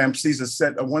mammogram sees a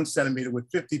set of 1 centimeter with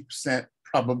 50%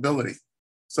 probability.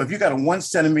 So if you got a 1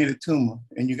 centimeter tumor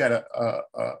and you got a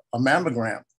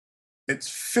mammogram, it's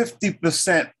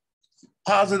 50%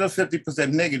 positive,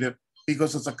 50% negative,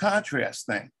 because it's a contrast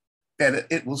thing that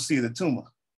it will see the tumor.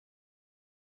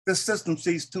 This system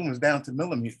sees tumors down to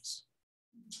millimeters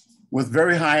with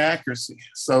very high accuracy.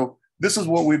 So this is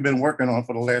what we've been working on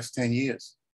for the last 10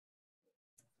 years.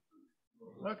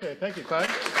 Okay, thank you, Clyde.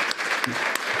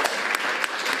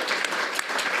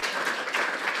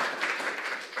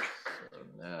 So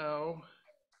now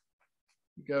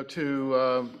we go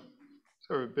to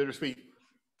sort of bittersweet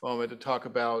moment to talk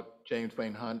about James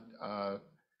Wayne Hunt. Of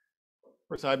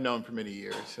course, I've known him for many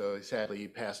years, so sadly he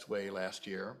passed away last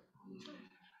year.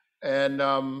 And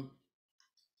the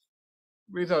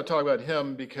reason I'll talk about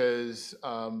him because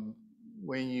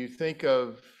when you think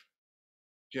of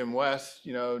Jim West,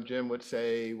 you know, Jim would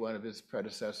say one of his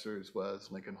predecessors was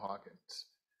Lincoln Hawkins,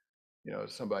 you know,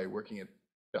 somebody working at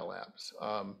Bell Labs.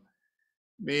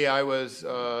 Me, I was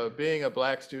being a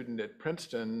Black student at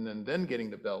Princeton and then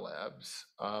getting to Bell Labs.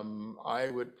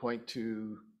 I would point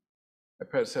to my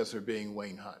predecessor being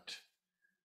Wayne Hunt,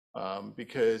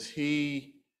 because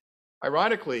he,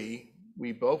 ironically,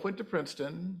 we both went to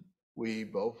Princeton, we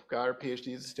both got our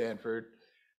PhDs at Stanford,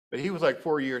 but he was like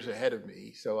 4 years ahead of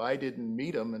me, so I didn't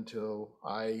meet him until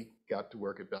I got to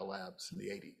work at Bell Labs in the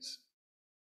 80s.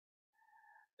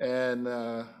 And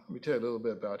let me tell you a little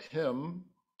bit about him.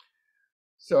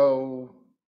 So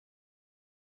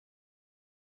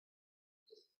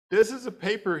this is a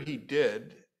paper he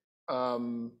did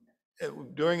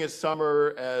during his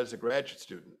summer as a graduate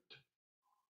student.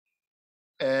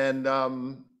 And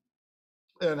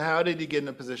how did he get in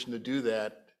a position to do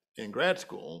that in grad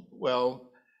school?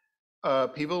 Well,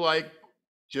 people like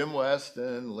Jim West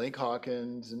and Link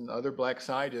Hawkins and other Black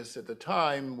scientists at the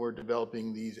time were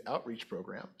developing these outreach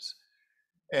programs.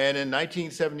 And in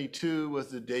 1972 was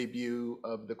the debut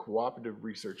of the Cooperative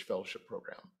Research Fellowship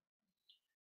Program.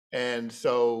 And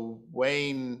so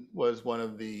Wayne was one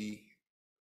of the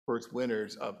first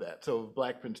winners of that. So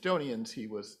Black Princetonians, he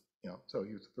was, you know, so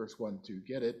he was the first one to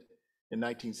get it in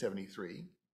 1973.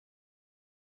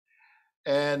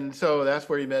 And so that's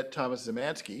where he met Thomas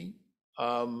Zemansky.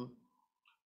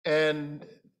 And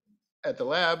at the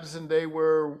labs, and they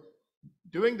were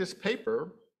doing this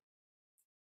paper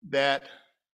that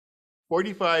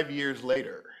 45 years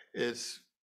later is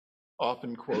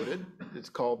often quoted. It's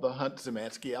called the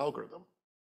Hunt-Zemansky algorithm.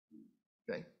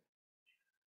 Okay.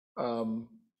 But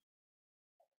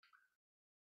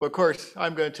of course,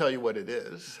 I'm going to tell you what it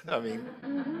is. I mean,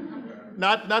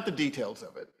 not the details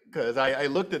of it, because I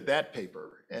looked at that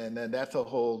paper, and then that's a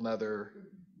whole nother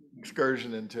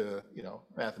excursion into, you know,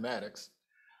 mathematics.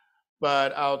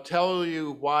 But I'll tell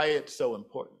you why it's so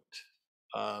important.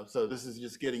 So this is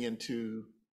just getting into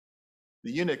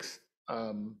the Unix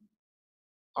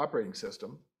operating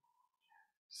system.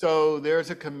 So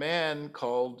there's a command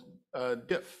called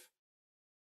diff.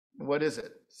 What is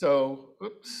it? So,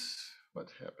 oops,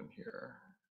 what happened here?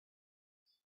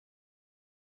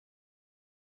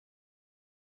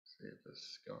 Let's see if this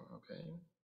is going okay.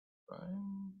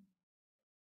 Fine.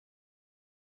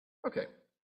 Okay.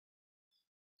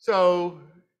 So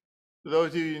for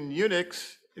those of you in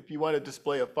Unix, if you want to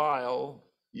display a file,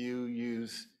 you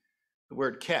use the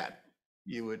word cat.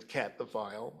 You would cat the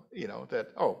file, you know, that,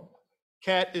 oh,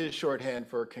 cat is shorthand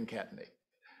for concatenate.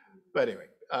 But anyway,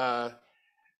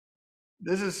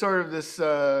 this is sort of this,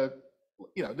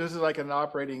 you know, this is like an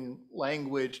operating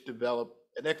language developed,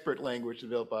 an expert language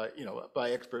developed by, you know,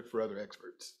 by experts for other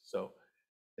experts. So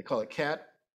they call it cat.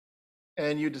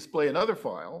 And you display another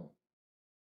file,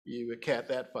 you would cat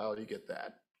that file, you get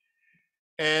that.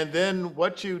 And then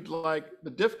what you'd like,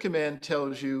 the diff command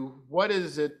tells you what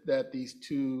is it that these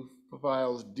two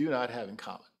files do not have in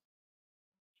common.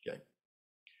 Okay.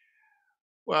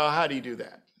 Well, how do you do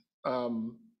that?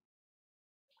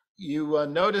 You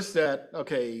notice that,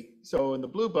 okay, so in the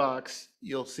blue box,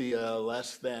 you'll see a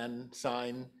less than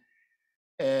sign,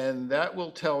 and that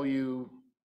will tell you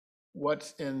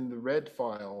what's in the red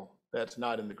file that's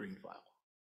not in the green file.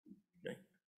 Okay.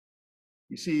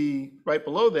 You see right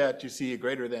below that, you see a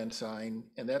greater than sign,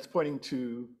 and that's pointing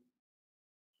to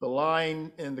the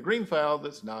line in the green file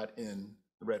that's not in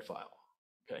the red file.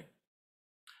 Okay.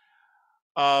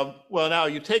 Well, now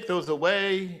you take those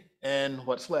away, and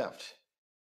what's left?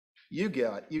 You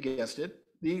guessed it,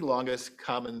 the longest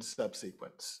common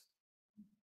subsequence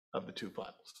of the two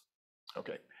files.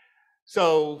 Okay.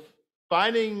 So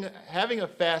having a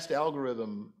fast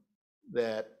algorithm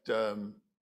that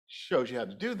shows you how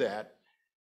to do that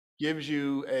gives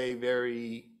you a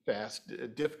very fast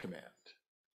diff command.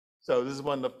 So this is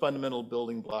one of the fundamental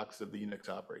building blocks of the Unix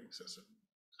operating system.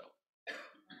 So,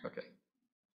 okay.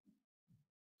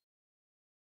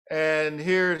 And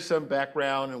here's some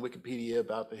background in Wikipedia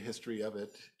about the history of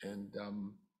it. And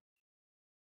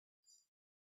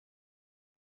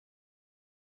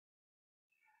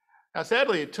now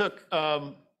sadly it took,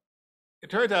 it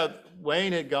turns out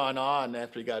Wayne had gone on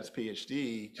after he got his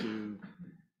PhD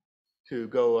to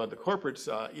go on the corporate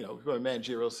side, you know, go on the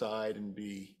managerial side and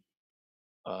be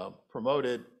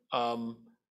promoted.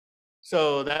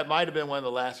 So that might have been one of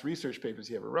the last research papers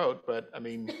he ever wrote, but I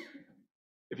mean,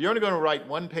 if you're only going to write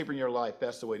one paper in your life,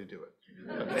 that's the way to do it.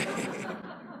 Okay.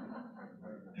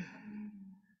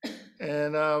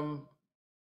 And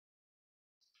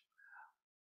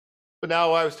but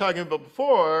now I was talking about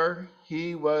before,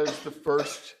 he was the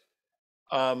first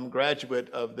graduate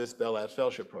of this Bell Labs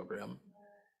Fellowship Program.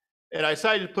 And I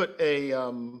decided to put a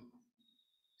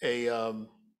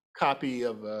copy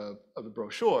of the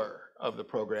brochure of the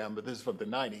program, but this is from the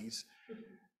 90s,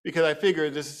 because I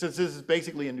figured since this is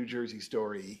basically a New Jersey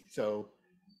story, so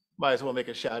might as well make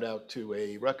a shout out to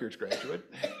a Rutgers graduate,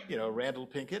 Randall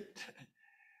Pinkett,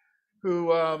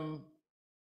 who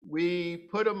we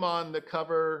put him on the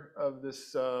cover of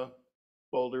this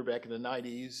folder back in the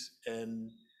 90s, and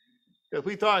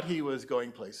we thought he was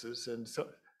going places, and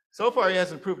so far he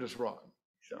hasn't proved us wrong.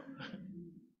 So,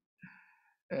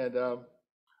 and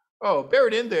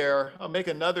buried in there, I'll make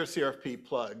another CRFP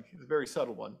plug, a very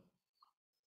subtle one.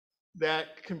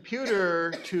 That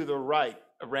computer to the right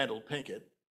of Randall Pinkett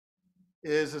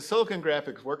is a Silicon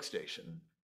Graphics workstation.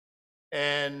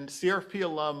 And CRFP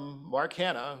alum Mark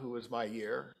Hanna, who was my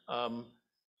year,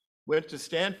 went to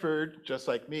Stanford just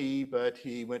like me, but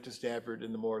he went to Stanford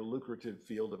in the more lucrative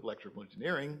field of electrical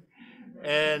engineering.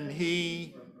 And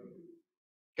he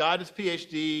got his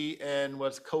PhD and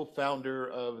was co-founder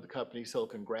of the company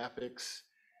Silicon Graphics.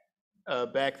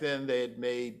 Back then, they had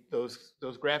made those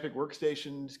graphic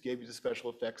workstations, gave you the special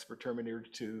effects for Terminator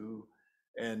 2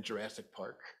 and Jurassic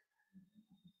Park.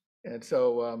 And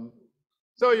so,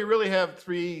 so you really have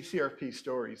 3 CRP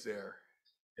stories there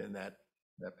in that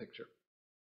picture.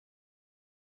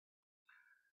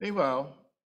 Meanwhile,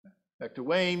 back to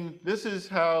Wayne, this is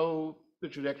how the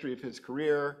trajectory of his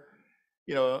career,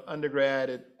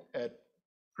 undergrad at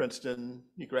Princeton,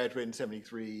 he graduated in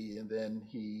 73, and then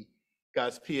he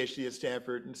got his PhD at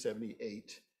Stanford in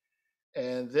 78.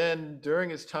 And then during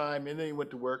his time, and then he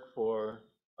went to work for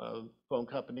a phone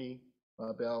company,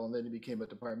 Bell, and then he became a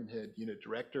department head unit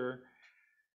director.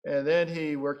 And then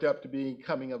he worked up to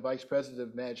becoming a vice president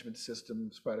of management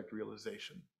systems product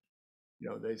realization,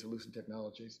 days of Lucent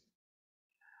Technologies.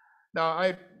 Now,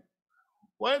 I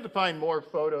wanted to find more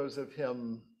photos of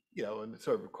him, in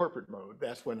sort of a corporate mode.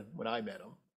 That's when I met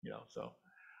him, so.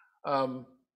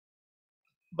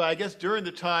 But I guess during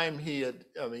the time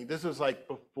this was like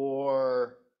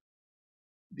before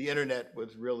the internet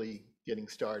was really getting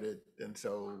started. And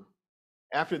so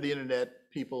after the internet,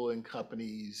 people and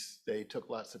companies, they took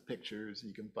lots of pictures.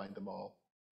 You can find them all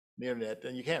on the internet,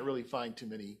 and you can't really find too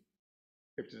many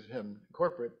pictures of him in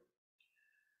corporate.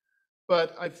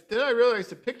 But then I realized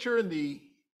the picture in the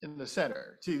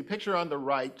center, see the picture on the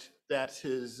right, that's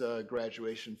his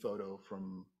graduation photo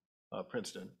from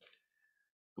Princeton.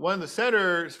 The one in the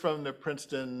center is from the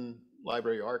Princeton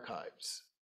Library Archives.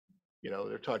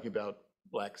 They're talking about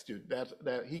Black students.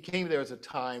 He came there as a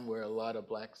time where a lot of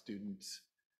Black students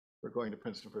were going to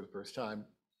Princeton for the first time.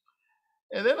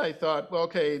 And then I thought, well,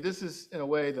 okay, this is in a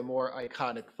way the more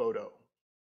iconic photo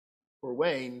for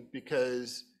Wayne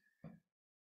because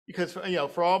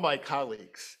for all my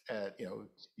colleagues at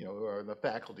who are in the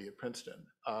faculty at Princeton,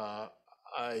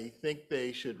 I think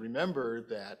they should remember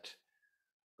that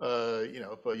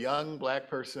if a young Black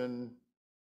person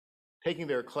taking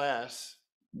their class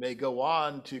may go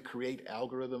on to create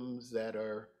algorithms that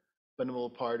are a fundamental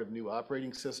part of new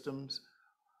operating systems,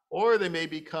 or they may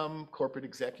become corporate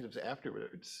executives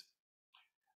afterwards.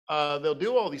 They'll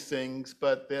do all these things,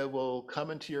 but they will come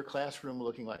into your classroom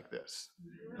looking like this.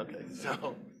 Okay,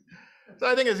 so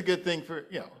I think it's a good thing for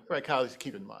for my colleagues to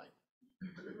keep in mind.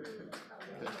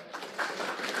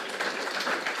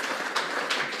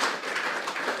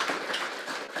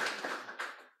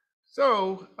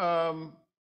 So,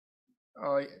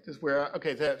 just where,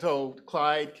 okay, so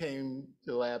Clyde came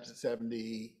to the labs at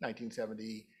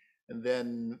 1970, and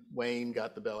then Wayne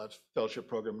got the Bell Labs Fellowship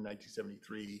Program in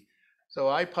 1973. So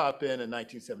I popped in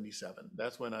 1977.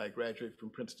 That's when I graduated from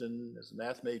Princeton as a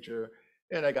math major,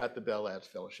 and I got the Bell Labs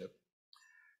Fellowship.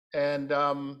 And,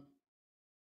 on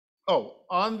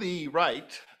the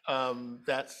right,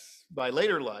 that's my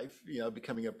later life,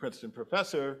 becoming a Princeton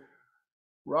professor.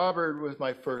 Robert was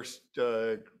my first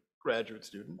graduate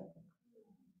student,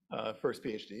 first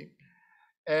PhD.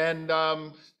 And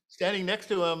standing next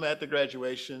to him at the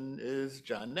graduation is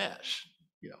John Nash,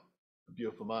 a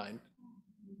beautiful mind.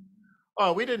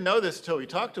 Oh, we didn't know this until we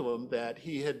talked to him, that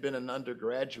he had been an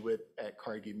undergraduate at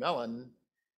Carnegie Mellon.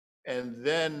 And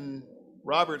then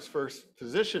Robert's first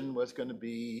position was going to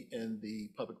be in the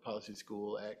public policy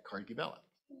school at Carnegie Mellon.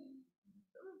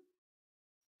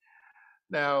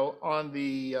 Now, on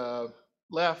the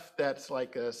left, that's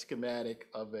like a schematic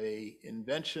of a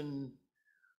invention.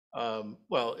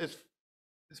 Well, it's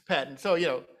patent.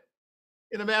 So,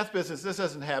 in the math business, this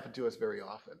doesn't happen to us very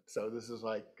often. So this is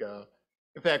like,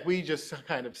 in fact, we just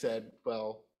kind of said,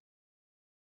 well,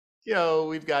 you know,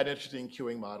 we've got an interesting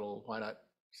queuing model. Why not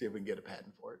see if we can get a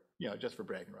patent for it? You know, just for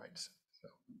bragging rights. So.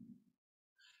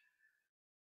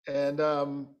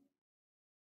 And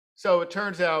so it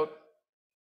turns out,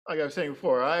 like I was saying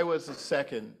before, I was the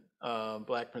second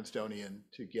Black Princetonian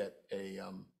to get a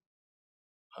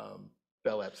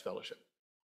Bell Labs fellowship.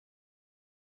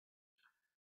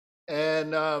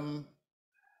 And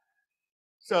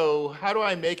so how do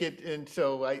I make it? And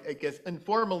so I guess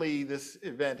informally, this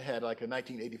event had like a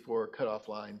 1984 cutoff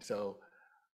line. So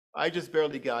I just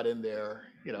barely got in there,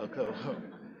 you know.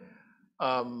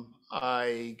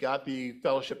 I got the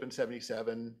fellowship in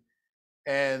 '77,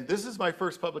 and this is my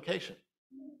first publication.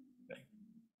 Okay.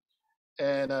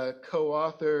 And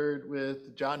co-authored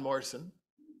with John Morrison,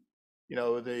 you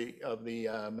know, of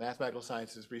the Mathematical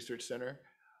Sciences Research Center.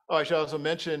 Oh, I should also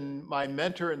mention my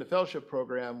mentor in the fellowship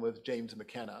program was James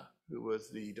McKenna, who was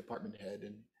the department head.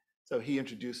 And so he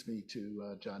introduced me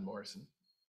to John Morrison.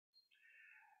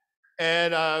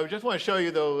 And I just want to show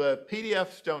you, though,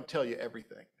 PDFs don't tell you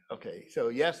everything. Okay, so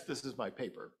yes, this is my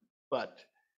paper, but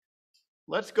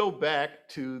let's go back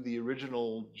to the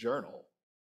original journal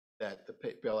that the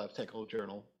Bell Labs Technical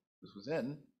Journal this was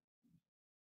in.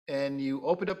 And you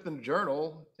open up the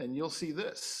journal and you'll see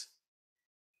this.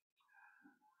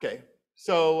 Okay,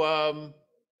 so,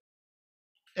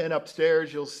 and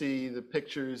upstairs you'll see the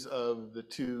pictures of the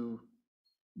two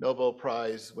Nobel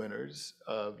Prize winners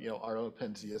of, you know, Arnold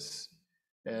Penzias,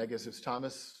 and I guess it's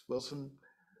Thomas Wilson,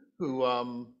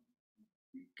 who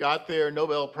got their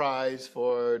Nobel Prize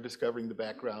for discovering the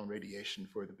background radiation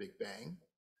for the Big Bang.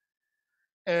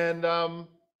 And so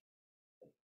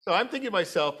I'm thinking to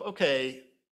myself, okay,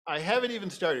 I haven't even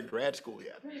started grad school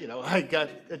yet. You know, I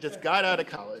just got out of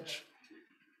college.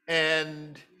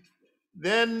 And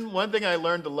then one thing I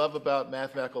learned to love about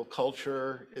mathematical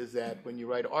culture is that when you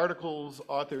write articles,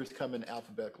 authors come in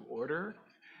alphabetical order,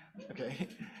 okay?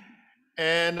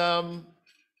 And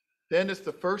then it's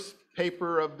the first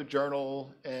paper of the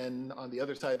journal, and on the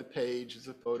other side of the page is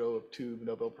a photo of two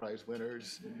Nobel Prize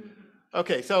winners.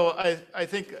 Okay, so I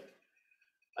think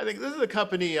this is a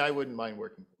company I wouldn't mind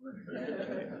working for.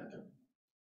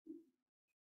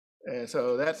 And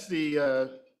so that's the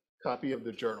copy of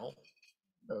the journal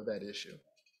of that issue.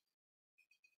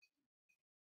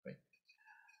 Okay.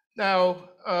 Now,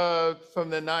 from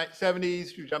the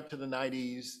 70s, you jump to the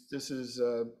 90s. This is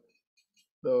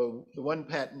the one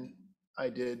patent I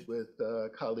did with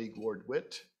colleague Ward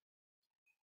Witt.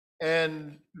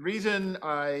 And the reason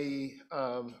I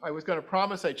was going to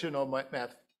promise I should know my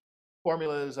math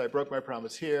formulas, I broke my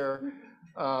promise here.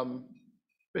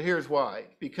 But here's why,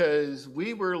 because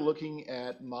we were looking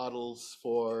at models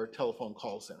for telephone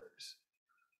call centers.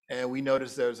 And we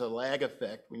noticed there's a lag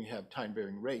effect when you have time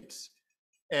varying rates.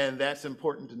 And that's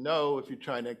important to know if you're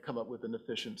trying to come up with an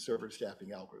efficient server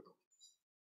staffing algorithm.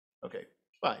 Okay,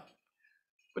 fine.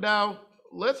 But now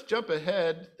let's jump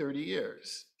ahead 30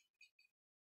 years.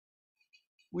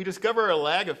 We discover a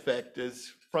lag effect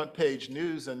is front page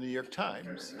news in the New York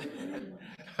Times.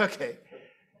 Okay,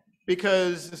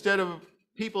 because instead of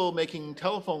people making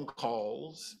telephone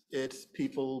calls, it's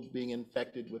people being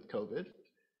infected with COVID.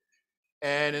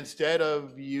 And instead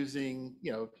of using,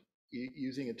 you know,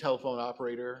 using a telephone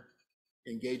operator,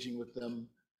 engaging with them,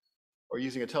 or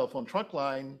using a telephone trunk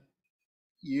line,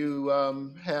 you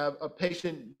have a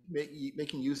patient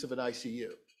making use of an ICU,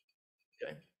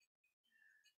 okay?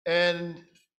 And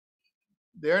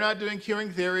they're not doing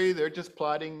queuing theory, they're just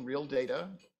plotting real data.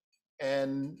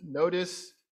 And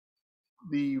notice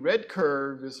the red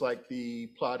curve is like the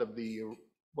plot of the,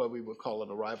 what we would call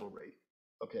an arrival rate,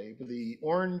 okay? But the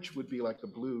orange would be like the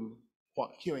blue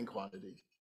queuing quantity.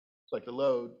 It's like the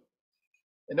load.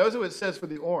 And notice what it says for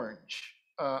the orange,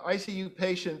 ICU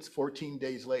patients 14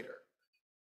 days later.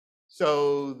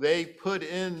 So they put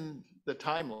in the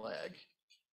time lag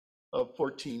of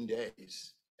 14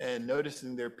 days and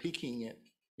noticing they're peaking at,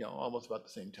 you know, almost about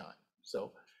the same time.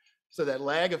 So that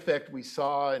lag effect we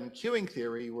saw in queuing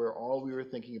theory, where all we were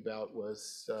thinking about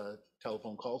was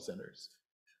telephone call centers,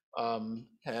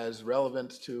 has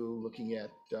relevance to looking at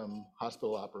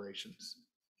hospital operations,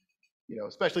 you know,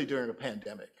 especially during a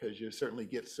pandemic, because you certainly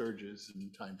get surges in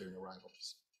time varying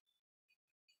arrivals.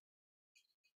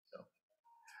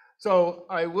 So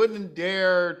I wouldn't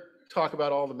dare talk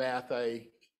about all the math I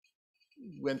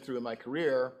went through in my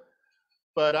career,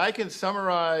 but I can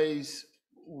summarize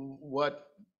what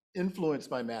influenced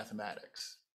my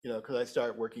mathematics, you know, because I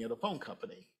started working at a phone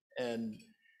company. And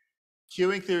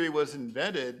queuing theory was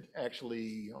invented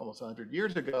actually almost 100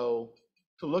 years ago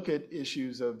to look at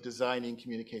issues of designing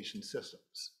communication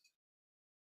systems.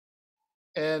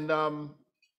 And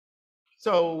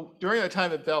so during the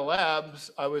time at Bell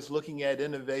Labs, I was looking at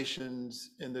innovations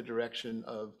in the direction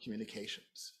of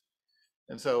communications.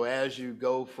 And so as you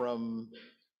go from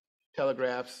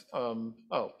telegraphs,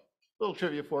 little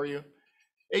trivia for you.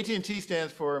 AT&T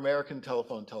stands for American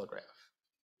Telephone Telegraph.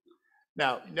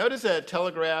 Now, notice that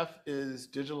telegraph is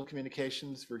digital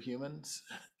communications for humans.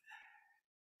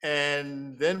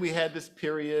 And then we had this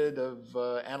period of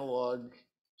analog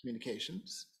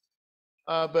communications.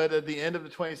 But at the end of the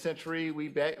 20th century,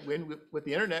 with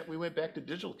the internet, we went back to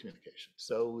digital communication.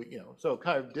 So, so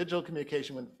kind of digital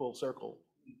communication went full circle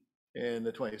in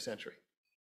the 20th century.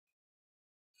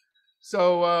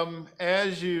 So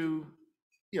as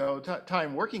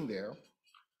time working there,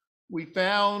 we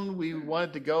found we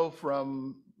wanted to go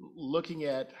from looking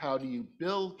at how do you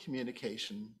build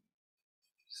communication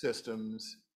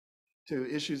systems to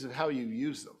issues of how you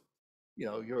use them.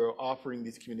 You're offering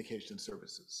these communication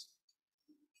services.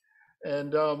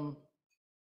 And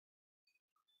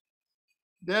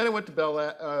then I went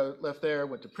to left there,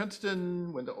 went to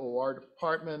Princeton, went to OR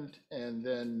department, and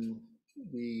then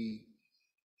we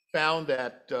found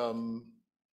that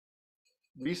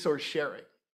resource sharing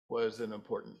was an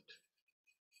important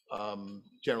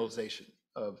generalization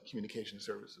of communication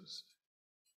services.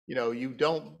 You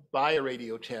don't buy a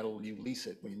radio channel, you lease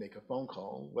it when you make a phone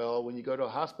call. Well, when you go to a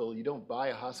hospital, you don't buy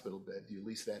a hospital bed, you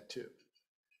lease that too.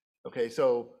 Okay,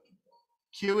 so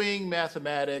queuing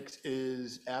mathematics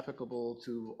is applicable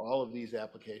to all of these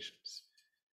applications.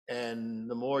 And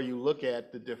the more you look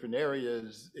at the different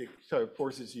areas, it sort of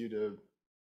forces you to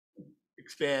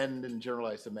expand and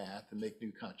generalize the math and make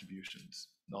new contributions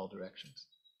in all directions.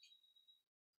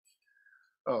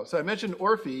 Oh, so I mentioned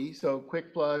Orphe, so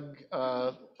quick plug.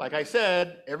 Like I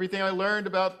said, everything I learned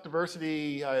about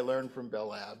diversity, I learned from Bell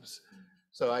Labs.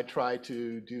 So I tried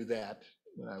to do that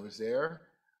when I was there.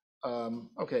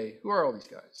 Okay, who are all these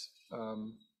guys?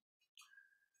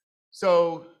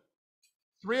 So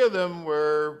 3 of them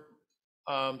were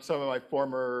some of my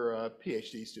former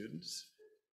PhD students.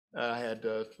 I had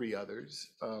 3 others.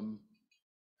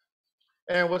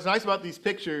 And what's nice about these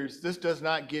pictures, this does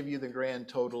not give you the grand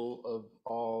total of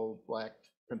all Black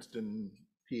Princeton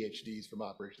PhDs from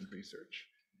operations research.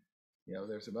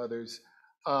 There's some others.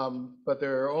 But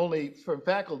there are only, from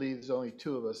faculty, there's only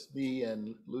 2 of us, me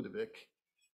and Ludovic,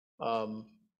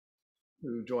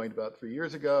 who joined about 3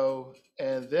 years ago.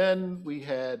 And then we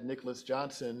had Nicholas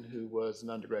Johnson, who was an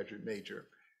undergraduate major.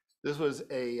 This was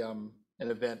an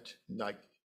event, like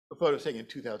a photo taken in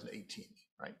 2018,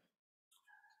 right?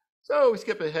 So we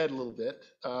skip ahead a little bit.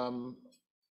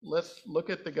 Let's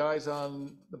look at the guys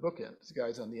on the bookends, the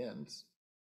guys on the ends.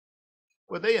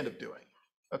 What they end up doing.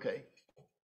 Okay.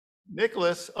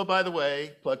 Nicholas, oh, by the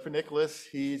way, plug for Nicholas,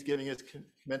 he's giving his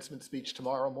commencement speech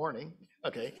tomorrow morning.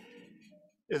 Okay.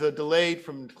 Is a delayed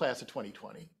from class of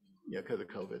 2020, because of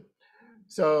COVID.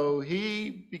 So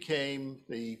he became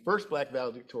the first Black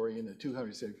valedictorian in the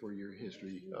 274-year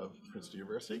history of Princeton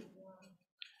University.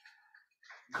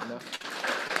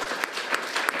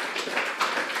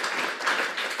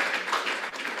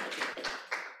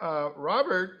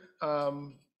 Robert,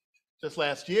 just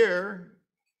last year,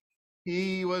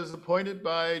 he was appointed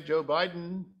by Joe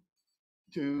Biden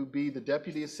to be the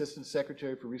Deputy Assistant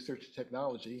Secretary for Research and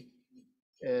Technology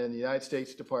in the United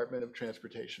States Department of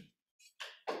Transportation.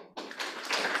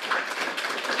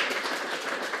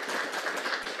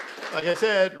 Like I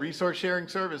said, resource sharing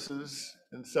services.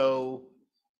 And so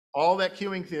all that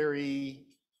queuing theory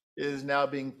is now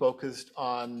being focused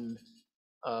on,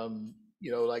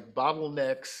 like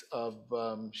bottlenecks of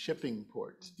shipping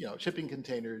ports, shipping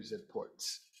containers at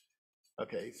ports.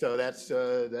 Okay, so that's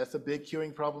a big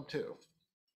queuing problem too.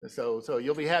 And so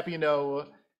you'll be happy to know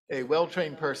a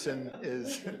well-trained person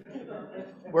is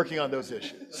working on those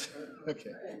issues.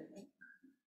 Okay.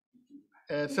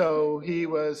 And so he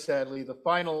was sadly the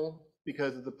final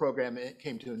because of the program, it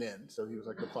came to an end. So he was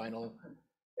like the final.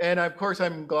 And of course,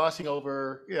 I'm glossing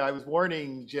over, I was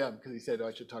warning Jim because he said,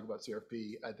 I should talk about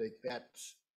CRP. I think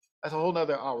that's a whole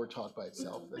nother hour talk by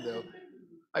itself. And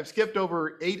I've skipped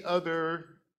over 8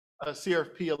 other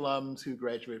CRP alums who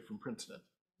graduated from Princeton,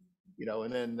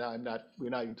 and then we're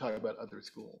not even talking about other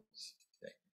schools.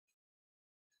 Okay.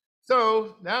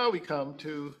 So now we come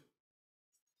to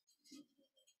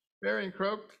Barry and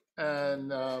Croak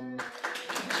and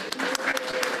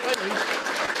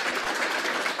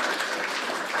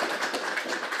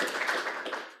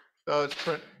so it's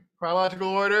chronological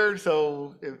order.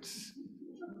 So it's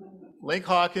Link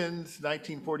Hawkins,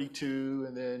 1942,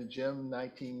 and then Jim,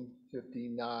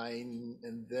 1959,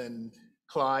 and then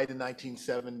Clyde in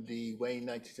 1970, Wayne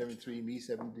 1973, me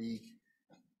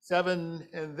 77,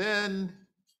 and then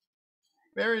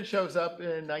Marion shows up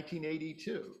in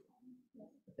 1982.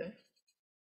 Okay,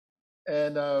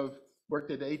 and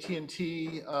worked at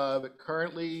AT&T, but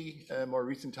currently, more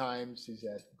recent times, she's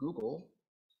at Google.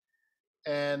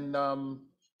 And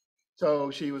so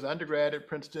she was undergrad at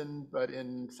Princeton, but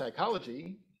in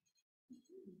psychology.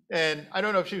 And I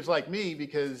don't know if she was like me,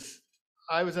 because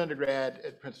I was undergrad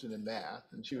at Princeton in math,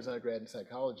 and she was undergrad in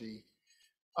psychology.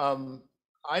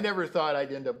 I never thought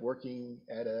I'd end up working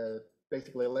at a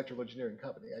basically electrical engineering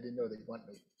company. I didn't know they'd want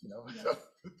me, you know. Yes. So,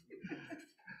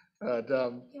 but, It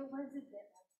was a bit like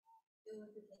that. It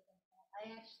was a bit like that. I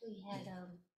actually had,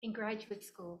 in graduate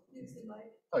school.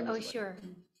 Oh, sure.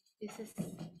 Is this,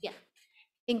 yeah.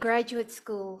 In graduate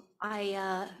school,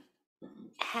 I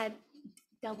had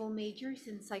double majors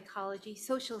in psychology,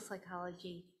 social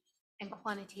psychology, and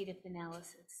quantitative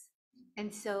analysis.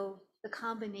 And so the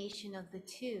combination of the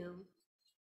two,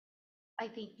 I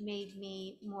think, made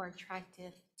me more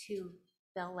attractive to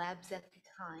Bell Labs at the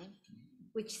time,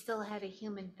 which still had a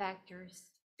human factors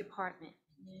department.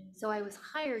 So I was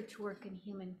hired to work in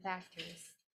human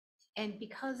factors. And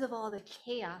because of all the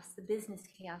chaos, the business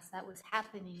chaos that was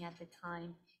happening at the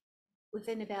time,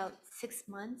 within about 6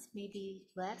 months, maybe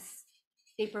less,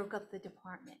 they broke up the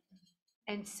department.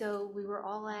 And so we were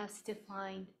all asked to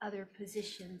find other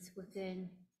positions within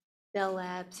Bell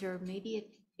Labs, or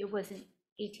maybe it wasn't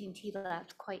AT&T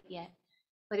Labs quite yet,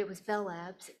 but it was Bell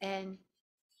Labs. And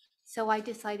so I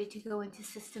decided to go into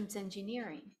systems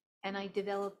engineering, and I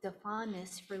developed a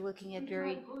fondness for looking at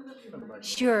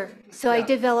Sure. So I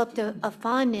developed a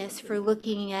fondness for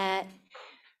looking at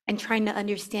and trying to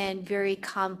understand very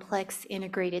complex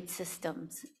integrated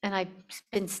systems. And I've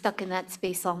been stuck in that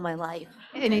space all my life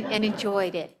and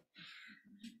enjoyed it.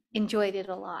 Enjoyed it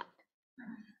a lot.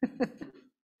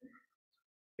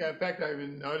 yeah, in fact, I've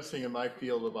been noticing in my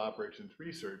field of operations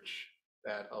research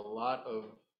that a lot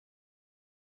of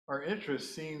our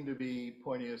interests seem to be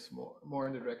pointing us more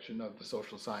in the direction of the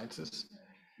social sciences.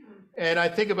 And I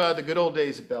think about the good old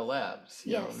days of Bell Labs,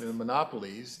 you know, the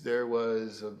monopolies. There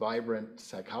was a vibrant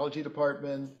psychology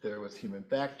department, there was human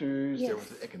factors, there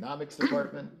was an economics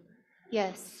department.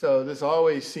 Yes. So this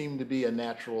always seemed to be a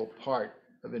natural part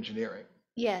of engineering.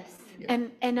 Yes. Yeah.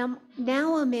 And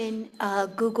now I'm in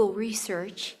Google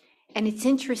Research, and it's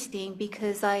interesting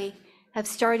because I have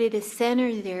started a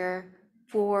center there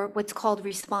for what's called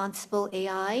responsible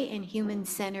AI and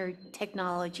human-centered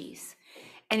technologies.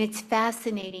 And it's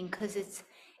fascinating because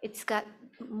it's got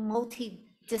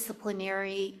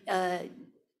multidisciplinary,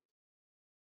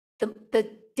 the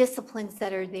disciplines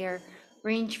that are there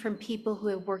range from people who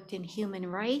have worked in human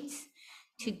rights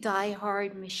to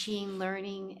die-hard machine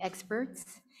learning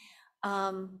experts,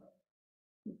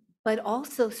 but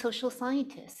also social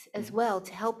scientists as well,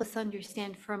 to help us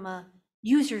understand from a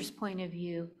user's point of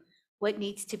view what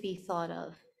needs to be thought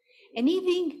of. And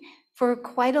even for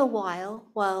quite a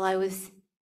while I was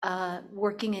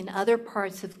working in other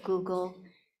parts of Google,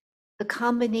 the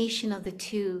combination of the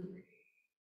two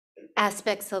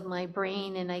aspects of my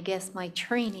brain and I guess my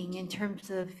training in terms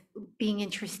of being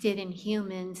interested in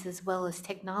humans as well as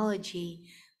technology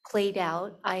played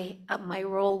out. My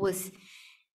role was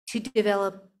to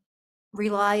develop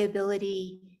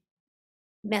reliability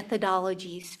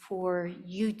methodologies for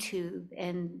YouTube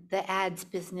and the ads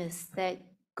business that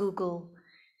Google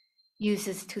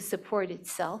uses to support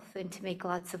itself and to make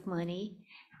lots of money.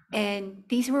 And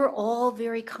these were all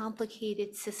very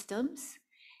complicated systems.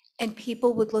 And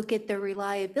people would look at the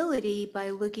reliability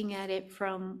by looking at it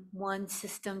from one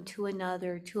system to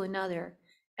another,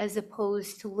 as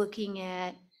opposed to looking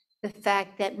at the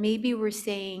fact that maybe we're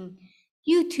saying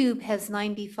YouTube has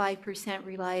 95%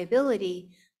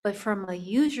 reliability, but from a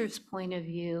user's point of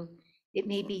view, it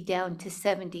may be down to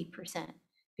 70%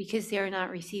 because they're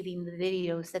not receiving the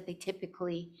videos that they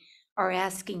typically are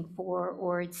asking for,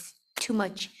 or it's too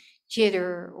much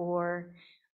jitter or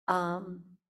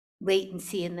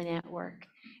latency in the network.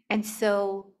 And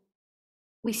so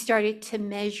we started to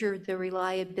measure the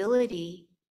reliability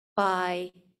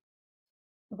by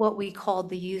what we called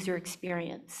the user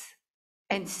experience.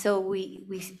 And so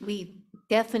we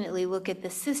definitely look at the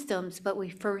systems, but we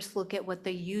first look at what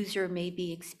the user may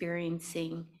be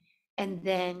experiencing and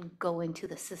then go into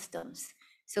the systems.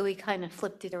 So we kind of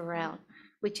flipped it around,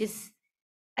 which is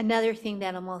another thing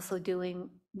that I'm also doing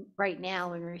right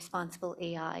now in responsible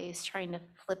AI, is trying to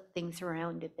flip things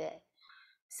around a bit.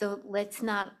 So let's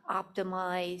not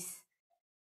optimize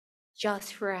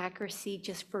just for accuracy,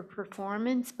 just for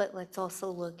performance, but let's also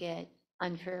look at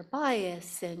unfair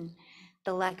bias and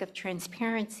the lack of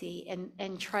transparency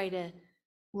and try to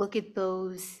look at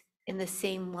those in the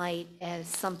same light as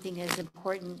something as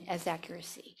important as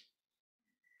accuracy.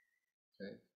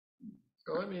 Okay.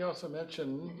 So let me also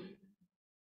mention,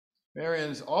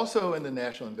 Marion's also in the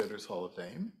National Inventors Hall of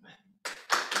Fame.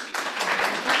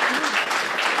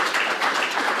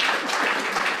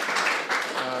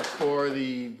 For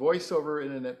the Voice over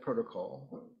Internet Protocol,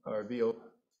 or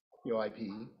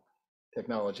VoIP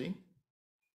technology.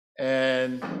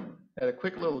 And at a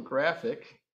quick little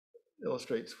graphic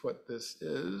illustrates what this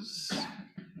is.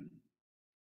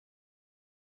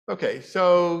 Okay,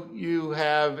 so you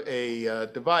have a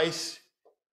device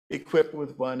equipped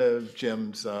with one of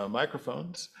Jim's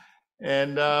microphones,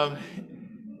 and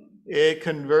it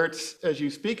converts, as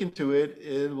you speak into it,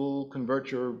 it will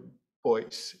convert your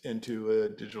voice into a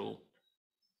digital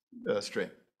string.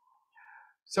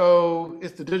 So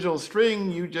it's the digital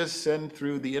string you just send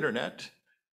through the internet.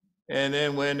 And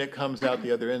then when it comes out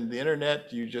the other end of the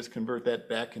internet, you just convert that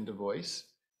back into voice.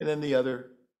 And then the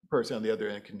other person on the other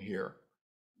end can hear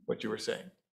what you were saying.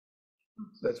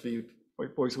 So that's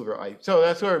voice over IP. So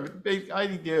that's sort of the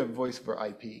idea of voice over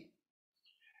IP.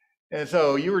 And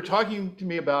so you were talking to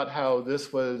me about how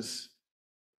this was,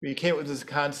 you came up with this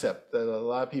concept that a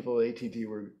lot of people at AT&T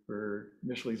were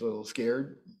initially a little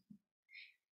scared.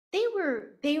 They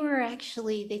were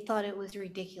actually, they thought it was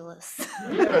ridiculous.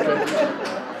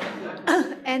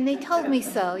 And they told me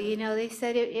so, you know, they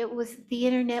said it was, the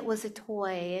internet was a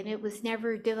toy and it was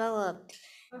never developed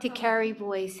to carry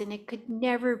voice and it could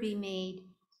never be made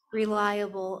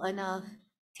reliable enough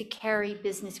to carry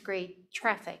business grade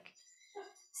traffic.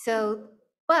 So,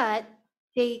 but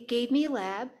they gave me a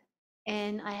lab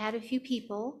and I had a few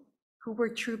people who were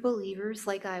true believers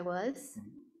like I was.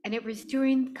 And it was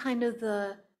during kind of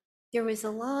there was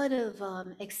a lot of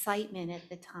excitement at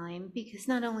the time because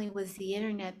not only was the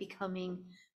internet becoming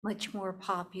much more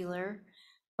popular,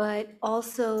 but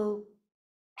also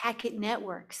packet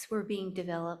networks were being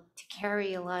developed to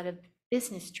carry a lot of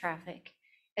business traffic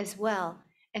as well.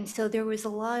 And so there was a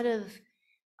lot of,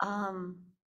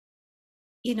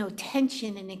 you know,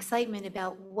 tension and excitement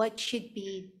about what should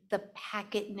be the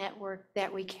packet network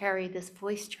that we carry this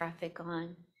voice traffic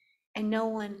on. And no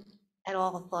one at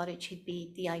all thought it should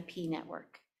be the IP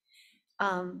network.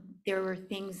 There were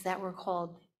things that were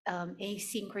called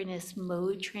asynchronous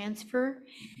mode transfer.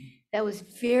 That was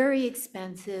very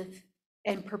expensive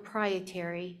and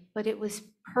proprietary, but it was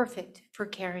perfect for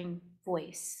carrying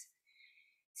voice.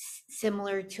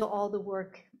 Similar to all the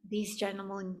work these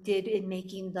gentlemen did in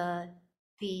making the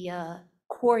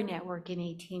core network in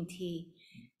AT&T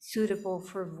suitable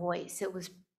for voice. It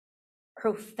was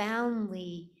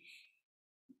profoundly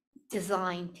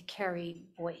designed to carry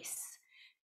voice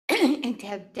and to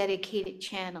have dedicated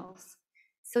channels.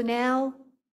 So now,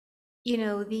 you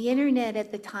know, the internet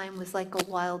at the time was like a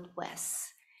Wild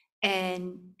West,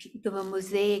 and the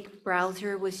Mosaic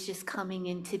browser was just coming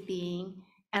into being.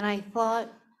 And I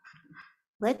thought,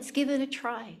 let's give it a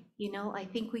try. You know, I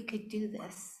think we could do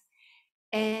this.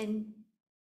 And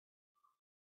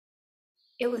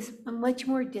it was much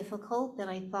more difficult than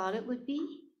I thought it would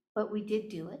be, but we did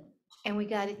do it. And we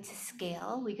got it to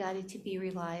scale, we got it to be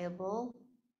reliable.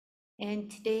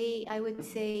 And today I would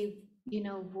say, you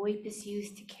know, VoIP is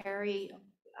used to carry,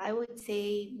 I would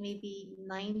say maybe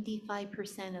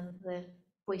 95% of the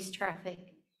voice traffic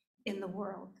in the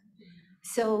world.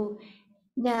 So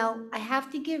now I have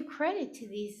to give credit to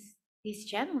these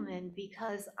gentlemen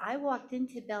because I walked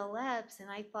into Bell Labs and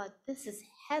I thought, this is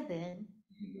heaven,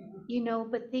 you know,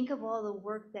 but think of all the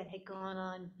work that had gone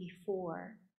on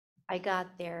before I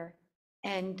got there.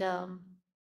 And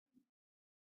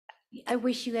I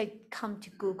wish you had come to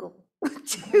Google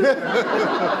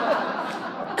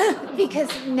because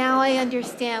now I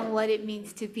understand what it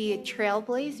means to be a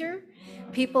trailblazer.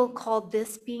 People called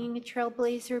this being a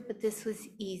trailblazer, but this was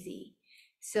easy.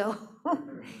 So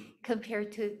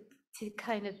compared to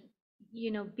kind of, you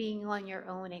know, being on your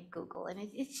own at Google, and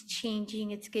it's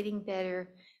changing, it's getting better,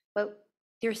 but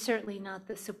they're certainly not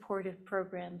the supportive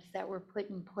programs that were put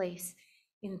in place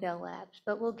in Bell Labs,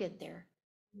 but we'll get there.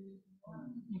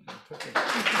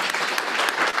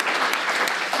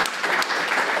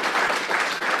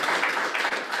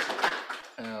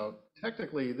 Now,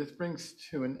 technically, this brings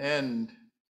to an end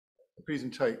the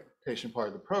presentation part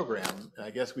of the program. And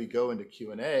I guess we go into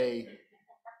Q&A.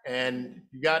 And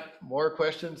you got more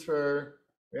questions for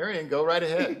Marion? Go right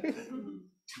ahead.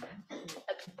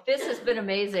 This has been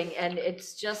amazing, and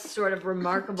it's just sort of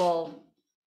remarkable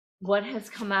what has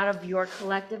come out of your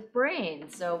collective brain.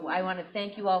 So I want to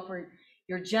thank you all for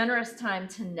your generous time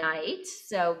tonight.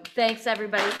 So thanks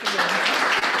everybody for being here.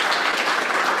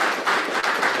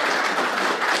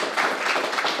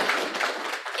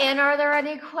 And are there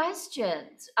any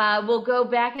questions? We'll go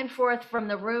back and forth from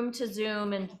the room to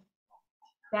Zoom and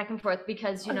back and forth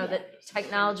because you know that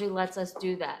technology lets us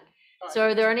do that. So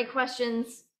are there any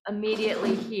questions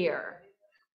immediately here?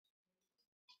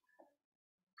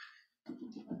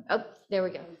 Oh, there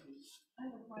we go. I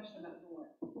have a question about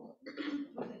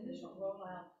with the initial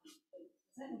rollout, does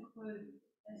that include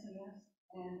SMS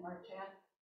and our chat,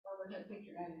 or was that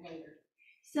picture added later?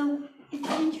 So it's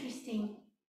interesting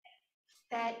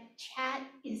that chat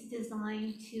is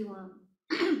designed to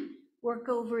work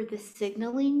over the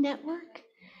signaling network.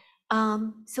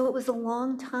 So it was a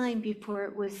long time before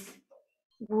it was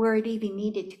where it even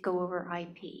needed to go over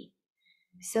IP.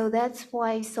 So that's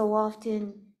why so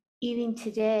often, even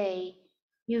today,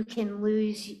 you can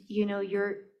lose, you know,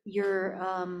 your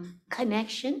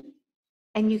connection,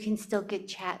 and you can still get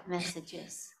chat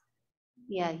messages.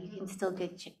 Yeah, you can still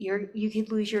get you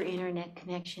could lose your internet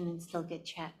connection and still get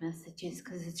chat messages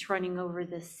because it's running over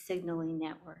the signaling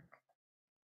network.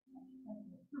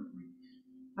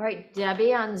 All right,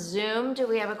 Debbie on Zoom, do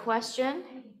we have a question?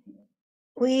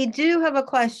 We do have a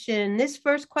question. This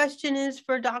first question is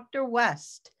for Dr.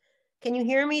 West. Can you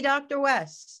hear me, Dr.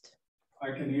 West?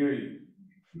 I can hear you.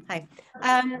 Hi.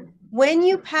 When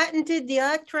you patented the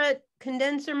electret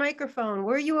condenser microphone,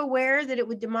 were you aware that it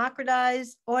would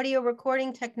democratize audio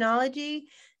recording technology?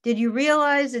 Did you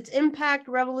realize its impact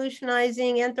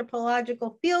revolutionizing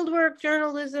anthropological fieldwork,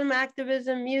 journalism,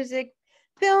 activism, music,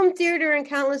 film, theater, and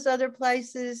countless other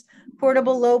places?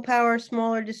 Portable, low power,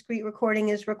 smaller, discrete recording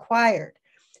is required.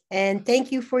 And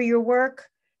thank you for your work,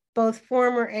 both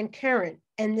former and current.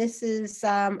 And this is,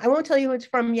 I won't tell you who it's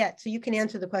from yet, so you can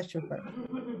answer the question first.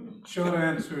 Short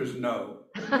answer is no.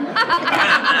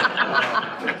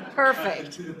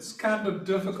 Perfect. It's kind of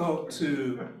difficult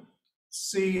to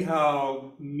see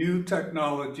how new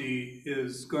technology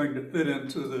is going to fit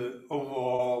into the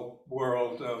overall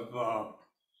world of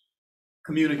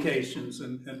communications.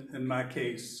 In my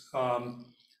case,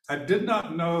 I did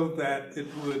not know that it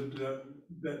would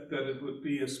that it would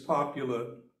be as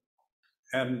popular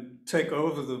and take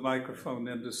over the microphone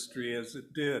industry as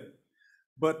it did.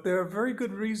 But there are very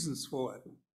good reasons for it.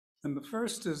 And the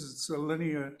first is it's a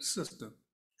linear system.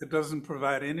 It doesn't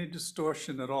provide any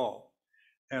distortion at all.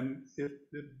 And if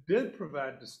it did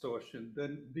provide distortion,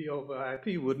 then the over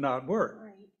IP would not work.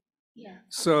 Right. Yeah.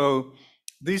 So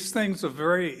these things are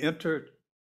very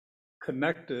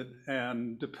interconnected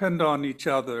and depend on each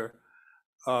other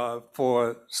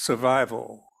for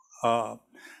survival.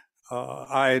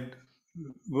 I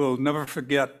will never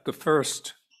forget the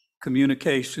first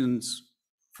communications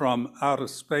from outer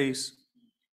space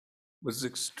was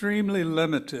extremely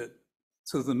limited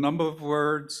to the number of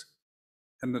words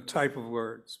and the type of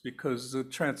words because the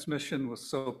transmission was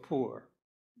so poor.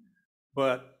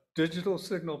 But digital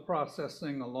signal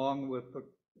processing along with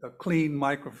a clean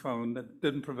microphone that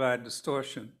didn't provide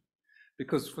distortion,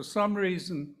 because for some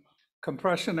reason,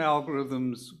 compression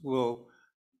algorithms will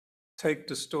take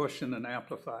distortion and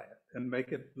amplify it and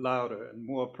make it louder and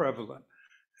more prevalent.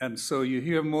 And so you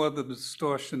hear more of the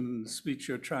distortion in the speech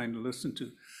you're trying to listen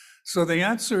to. So the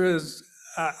answer is,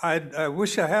 I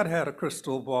wish I had a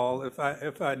crystal ball. If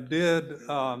I did,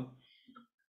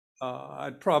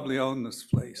 I'd probably own this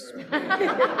place.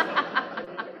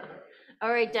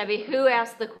 All right, Debbie, who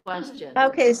asked the question?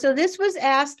 Okay, so this was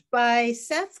asked by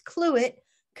Seth Cluett,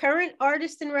 current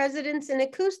artist in residence in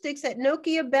acoustics at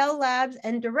Nokia Bell Labs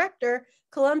and director,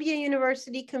 Columbia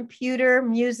University Computer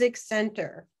Music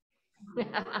Center.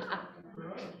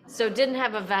 So didn't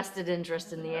have a vested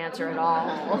interest in the answer at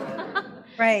all.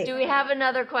 Right. Do we have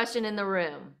another question in the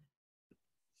room?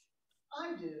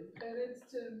 I do, and it's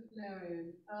to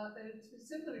Marion. It's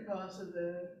simply because of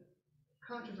the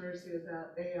controversy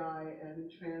about AI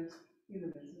and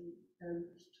transhumanism, and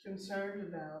concerned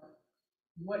about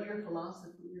what your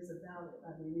philosophy is about it. I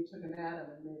mean, you took an atom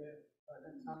and made an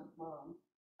atomic bomb.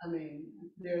 I mean,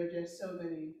 there are just so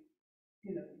many,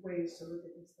 ways to look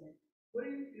at this thing. What are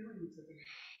your feelings of it?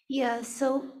 Yeah,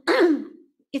 so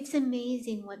it's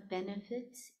amazing what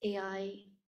benefits AI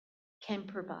can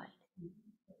provide.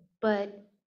 But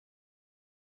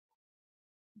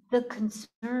the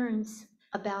concerns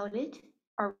about it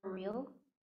are real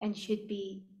and should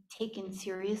be taken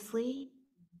seriously.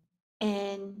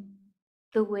 And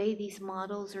the way these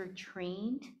models are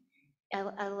trained,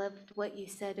 I loved what you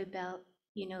said about,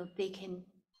 they can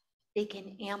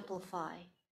amplify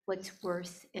what's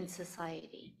worse in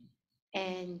society.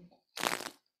 And,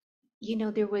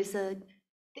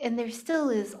 there still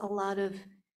is a lot of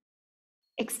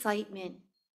excitement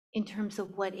in terms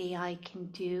of what AI can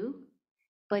do.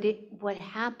 But what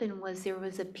happened was there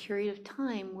was a period of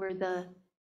time where the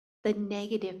the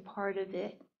negative part of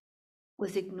it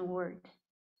was ignored.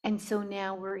 And so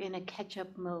now we're in a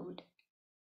catch-up mode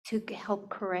to help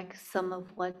correct some of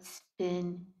what's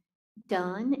been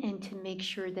done and to make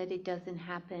sure that it doesn't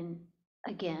happen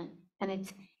again.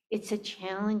 And it's a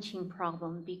challenging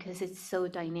problem because it's so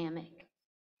dynamic.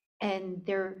 And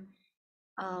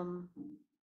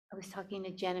I was talking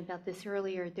to Jen about this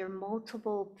earlier, there are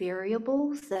multiple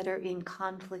variables that are in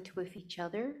conflict with each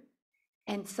other.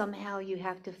 And somehow you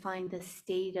have to find the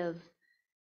state of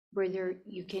where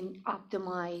you can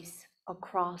optimize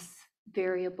across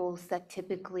variables that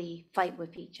typically fight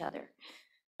with each other.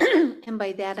 And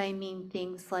by that, I mean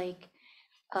things like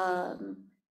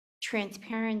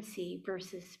transparency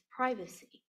versus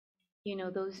privacy. You know,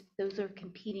 those are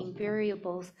competing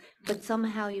variables, but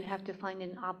somehow you have to find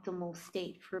an optimal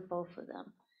state for both of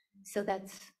them. So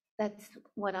that's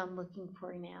what I'm looking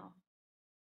for now.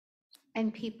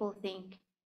 And people think,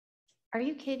 are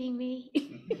you kidding me?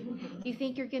 You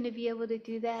think you're going to be able to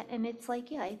do that? And it's like,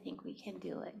 yeah, I think we can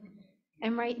do it.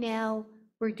 And right now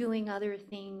we're doing other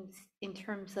things in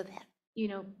terms of, you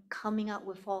know, coming up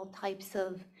with all types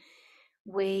of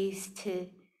ways to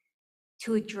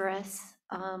address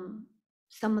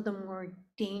some of the more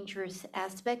dangerous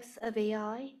aspects of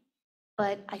AI.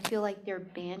 But I feel like they're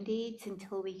Band-Aids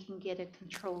until we can get a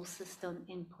control system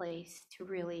in place to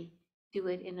really do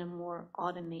it in a more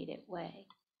automated way.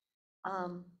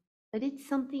 But it's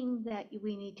something that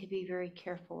we need to be very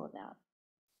careful about.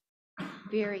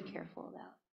 Very careful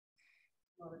about.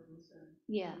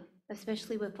 Yeah,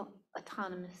 especially with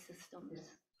autonomous systems.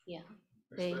 Yeah.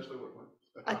 Especially what?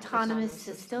 Autonomous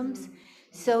systems.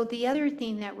 So the other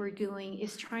thing that we're doing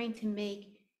is trying to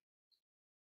make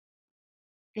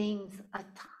things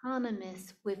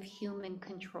autonomous with human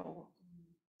control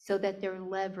so that there are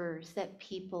levers that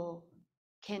people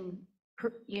can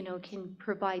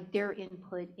provide their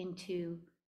input into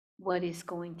what is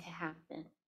going to happen.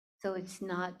 So it's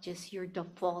not just you're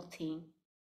defaulting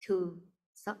to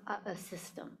a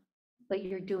system, but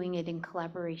you're doing it in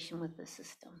collaboration with the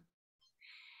system.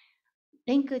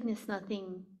 Thank goodness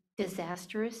nothing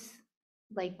disastrous,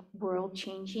 like world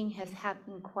changing, has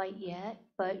happened quite yet,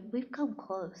 but we've come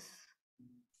close.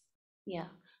 Yeah.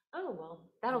 Oh, well,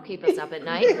 that'll keep us up at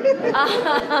night.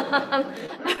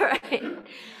 All right.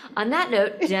 On that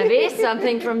note, Debbie,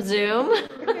 something from Zoom.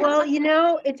 Well, you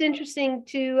know, it's interesting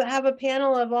to have a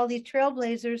panel of all these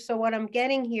trailblazers. So what I'm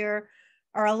getting here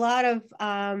are a lot of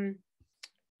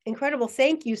incredible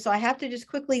thank you. So I have to just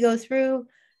quickly go through.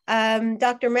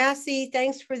 Dr. Massey,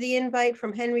 thanks for the invite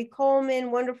from Henry Coleman.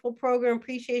 Wonderful program.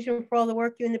 Appreciation for all the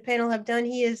work you and the panel have done.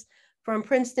 He is from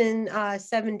Princeton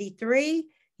 73.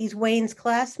 He's Wayne's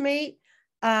classmate.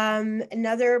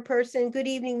 Another person, good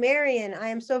evening, Marion. I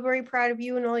am so very proud of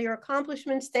you and all your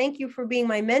accomplishments. Thank you for being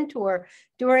my mentor.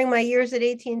 During my years at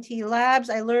AT&T Labs,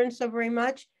 I learned so very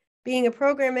much. Being a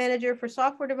program manager for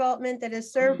software development that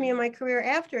has served me in my career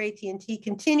after AT&T,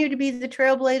 continue to be the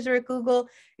trailblazer at Google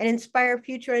and inspire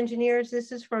future engineers.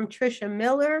 This is from Trisha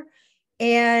Miller.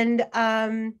 And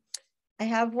I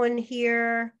have one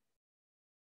here.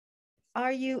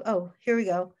 Oh, here we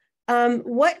go.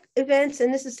 What events,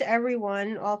 and this is to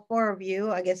everyone, all four of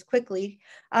you, I guess quickly,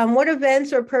 what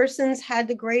events or persons had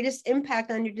the greatest impact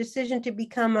on your decision to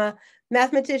become a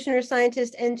mathematician or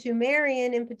scientist? And to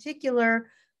Marion in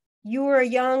particular, you were a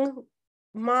young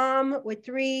mom with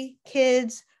 3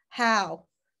 kids. How?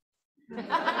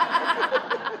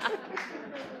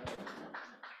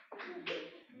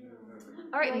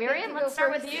 All right, Miriam, let's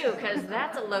start with you because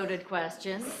that's a loaded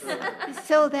question.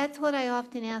 So that's what I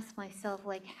often ask myself,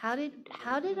 like, how did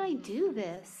I do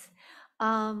this?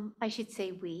 I should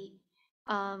say we.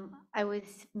 I was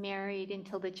married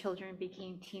until the children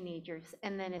became teenagers,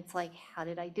 and then it's like, how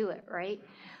did I do it, right?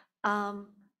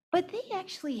 But they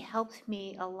actually helped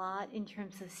me a lot in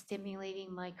terms of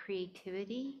stimulating my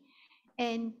creativity.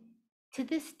 And to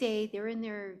this day, they're in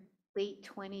their late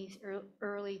 20s,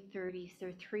 early 30s. There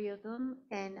are 3 of them,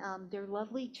 and they're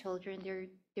lovely children.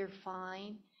 They're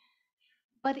fine.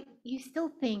 But you still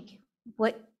think,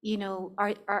 what, you know,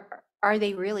 are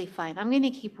they really fine? I'm going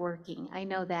to keep working. I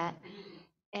know that.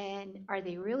 And are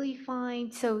they really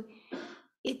fine? So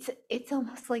it's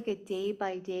almost like a day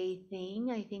by day thing,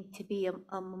 I think, to be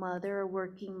a mother, a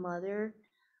working mother.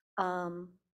 And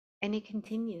it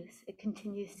continues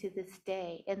to this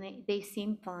day. And they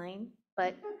seem fine,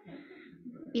 but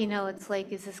you know, it's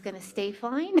like, is this going to stay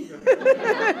fine?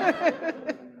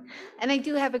 And I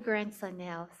do have a grandson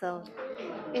now, so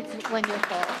it's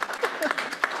wonderful.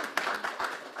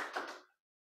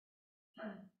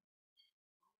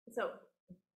 So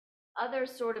other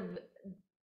sort of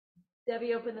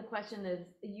Debbie opened the question is,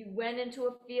 you went into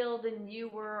a field and you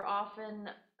were often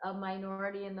a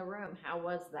minority in the room. How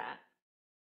was that?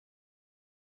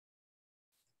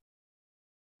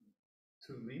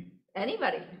 To me?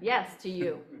 Anybody? Yes, to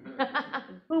you.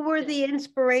 Who were the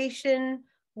inspiration?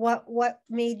 What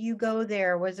made you go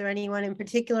there? Was there anyone in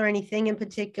particular, anything in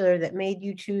particular that made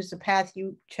you choose the path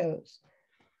you chose?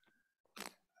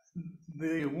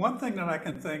 The one thing that I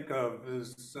can think of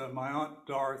is my Aunt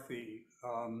Dorothy,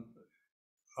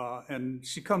 and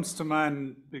she comes to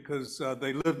mind because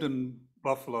they lived in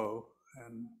Buffalo,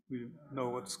 and we know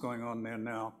what's going on there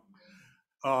now.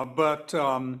 But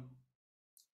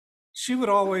she would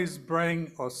always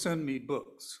bring or send me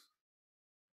books.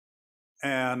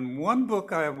 And one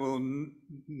book I will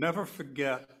never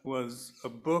forget was a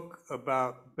book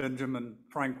about Benjamin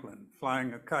Franklin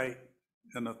flying a kite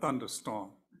in a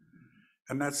thunderstorm.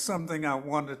 And that's something I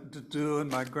wanted to do,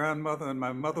 and my grandmother and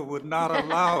my mother would not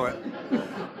allow it.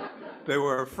 They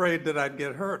were afraid that I'd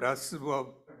get hurt. I said,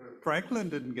 well, Franklin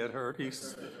didn't get hurt.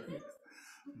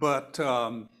 But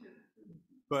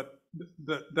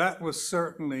that was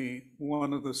certainly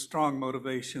one of the strong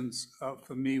motivations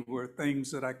for me, were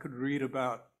things that I could read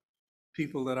about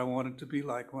people that I wanted to be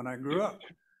like when I grew up.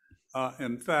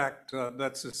 In fact,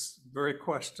 that's this very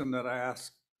question that I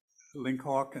asked Link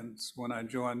Hawkins when I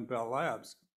joined Bell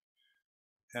Labs.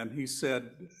 And he said,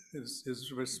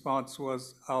 his response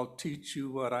was, I'll teach you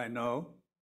what I know,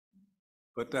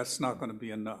 but that's not going to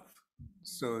be enough.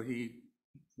 So he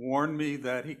warned me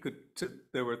that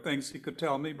there were things he could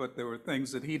tell me, but there were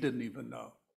things that he didn't even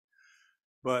know.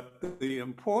 But the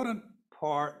important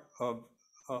part of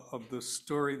the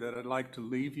story that I'd like to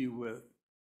leave you with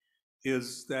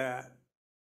is that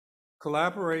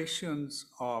collaborations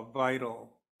are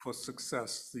vital for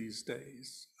success these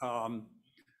days.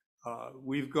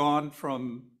 We've gone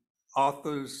from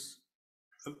authors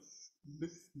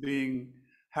being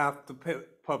half the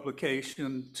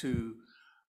publication to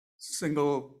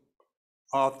single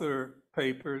author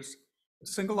papers.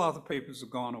 Single author papers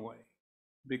have gone away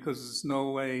because there's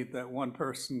no way that one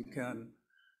person can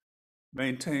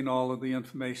maintain all of the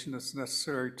information that's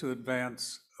necessary to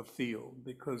advance a field,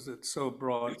 because it's so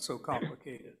broad, so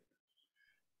complicated.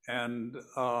 And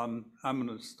I'm going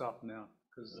to stop now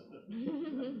because I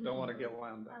don't want to get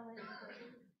wound up.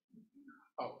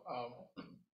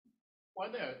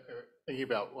 One thing thinking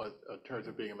about what in terms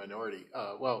of being a minority,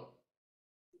 well,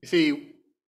 you see,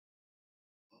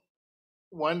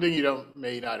 one thing you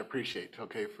may not appreciate,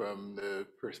 okay, from the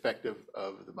perspective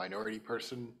of the minority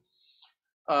person,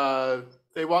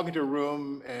 they walk into a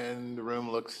room and the room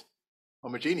looks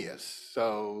homogeneous.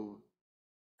 So,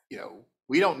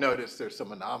 we don't notice there's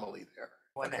some anomaly there.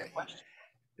 Okay.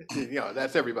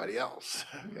 That's everybody else.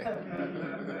 Okay.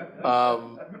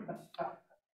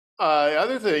 The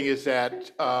other thing is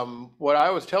that what I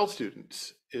always tell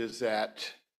students is that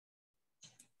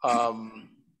kind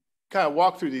of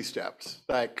walk through these steps.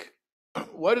 Like,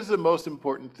 what is the most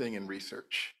important thing in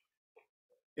research?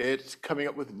 It's coming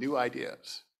up with new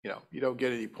ideas. You don't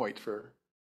get any points for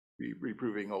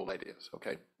reproving old ideas,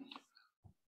 okay?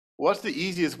 What's the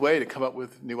easiest way to come up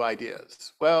with new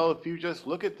ideas? Well, if you just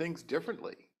look at things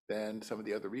differently than some of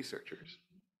the other researchers.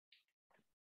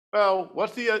 Well,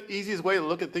 what's the easiest way to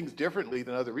look at things differently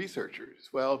than other researchers?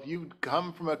 Well, if you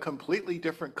come from a completely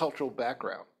different cultural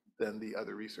background than the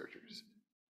other researchers.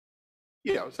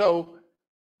 So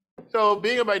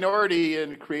being a minority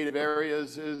in creative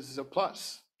areas is a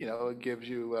plus. It gives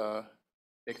you,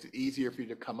 makes it easier for you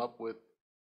to come up with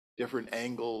different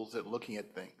angles at looking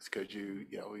at things, because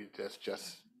it's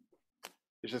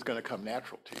just going to come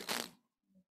natural to you.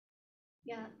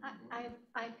 Yeah,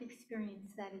 I've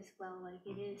experienced that as well. Like,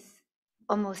 it is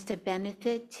almost a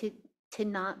benefit to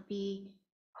not be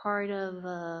part of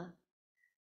a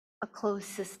closed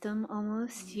system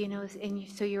almost, and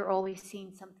so you're always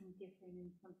seeing something different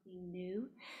and something new.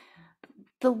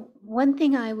 The one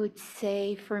thing I would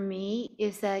say for me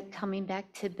is that, coming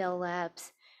back to Bell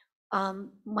Labs,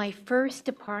 my first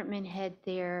department head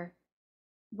there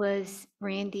was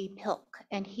Randy Pilk,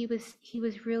 and he was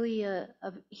really a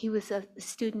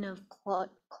student of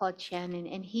Claude Shannon,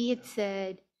 and he had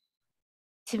said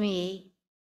to me,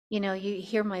 you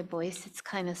hear my voice, it's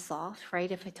kind of soft,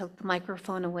 right? If I took the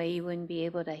microphone away, you wouldn't be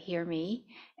able to hear me,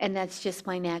 and that's just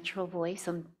my natural voice.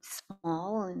 I'm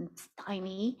small and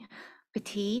tiny,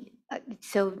 petite,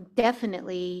 so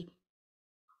definitely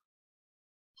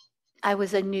I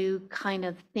was a new kind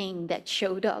of thing that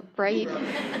showed up, right?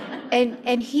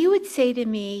 And he would say to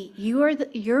me,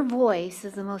 your voice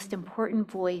is the most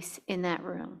important voice in that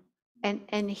room.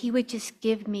 And he would just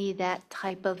give me that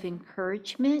type of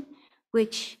encouragement,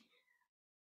 which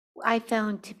I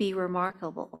found to be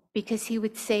remarkable, because he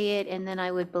would say it and then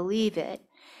I would believe it.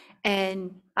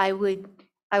 And I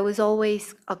was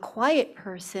always a quiet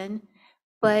person,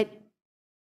 but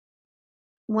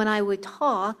when I would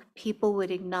talk, people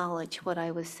would acknowledge what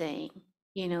I was saying.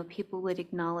 You know, people would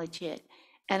acknowledge it.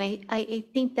 And I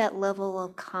think that level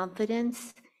of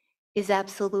confidence is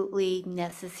absolutely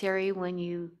necessary when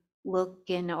you look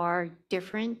and are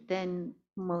different than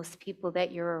most people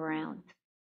that you're around.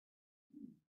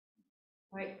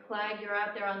 All right, Clyde, you're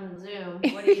out there on Zoom.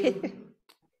 What do you,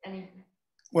 any?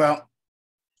 Well,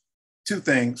 two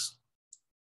things.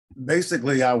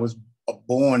 Basically, I was a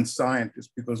born scientist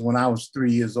because when I was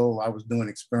 3 years old, I was doing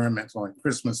experiments on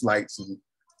Christmas lights and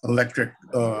electric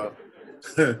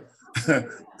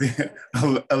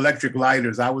electric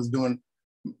lighters. I was doing,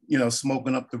 you know,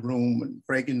 smoking up the room and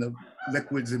breaking the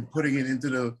liquids and putting it into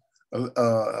the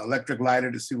electric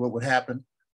lighter to see what would happen.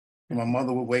 And my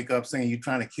mother would wake up saying, "You're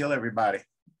trying to kill everybody."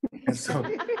 And so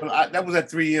that was at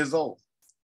 3 years old.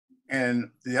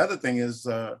 And the other thing is,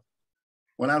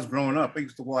 when I was growing up, I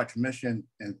used to watch Mission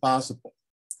Impossible.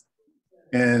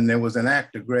 And there was an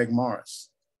actor, Greg Morris.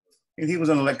 And he was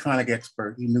an electronic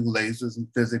expert. He knew lasers and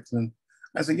physics. And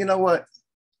I said, you know what?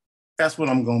 That's what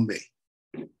I'm going to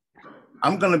be.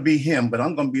 I'm going to be him, but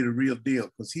I'm going to be the real deal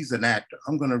because he's an actor.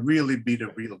 I'm going to really be the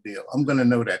real deal. I'm going to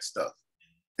know that stuff.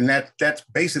 And that's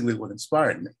basically what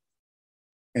inspired me.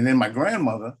 And then my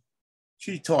grandmother,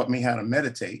 she taught me how to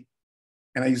meditate.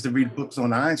 And I used to read books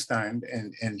on Einstein,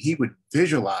 and he would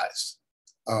visualize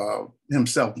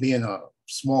himself being a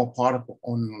small particle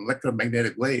on an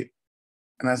electromagnetic wave.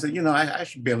 And I said, you know, I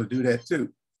should be able to do that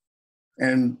too.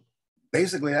 And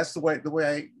basically, that's the way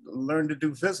I learned to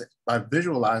do physics, by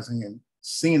visualizing and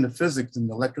seeing the physics and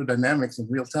the electrodynamics in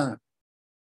real time.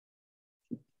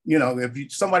 You know,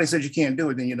 if somebody says you can't do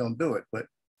it, then you don't do it. But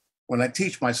when I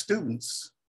teach my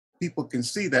students, people can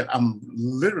see that I'm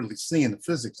literally seeing the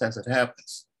physics as it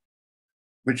happens,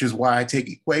 which is why I take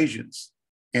equations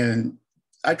and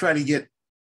I try to get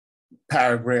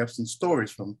paragraphs and stories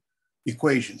from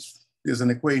equations. There's an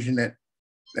equation that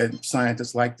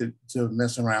scientists like to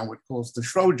mess around with called the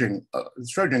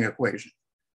Schrodinger equation.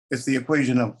 It's the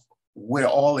equation of where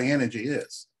all the energy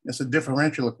is. It's a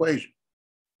differential equation.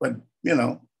 But, you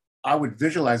know, I would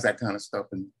visualize that kind of stuff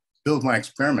and build my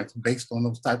experiments based on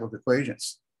those type of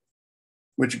equations,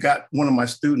 which got one of my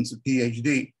students a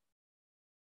PhD.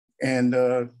 And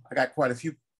I got quite a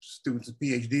few students with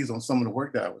PhDs on some of the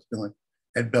work that I was doing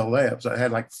at Bell Labs. I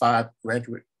had like 5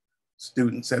 graduate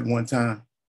students at one time,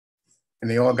 and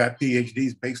they all got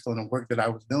PhDs based on the work that I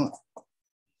was doing.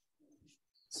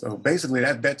 So basically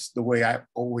that's the way I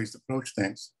always approach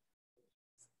things.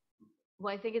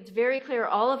 Well, I think it's very clear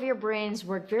all of your brains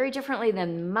work very differently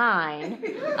than mine.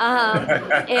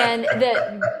 And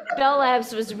that Bell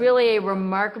Labs was really a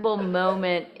remarkable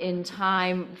moment in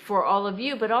time for all of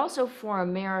you, but also for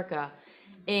America,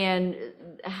 and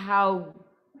how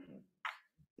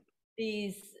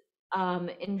these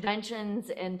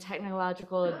inventions and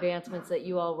technological advancements that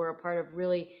you all were a part of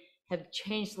really have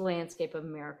changed the landscape of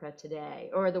America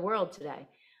today, or the world today.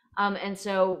 And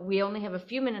so we only have a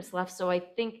few minutes left, so I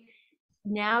think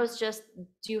now is just,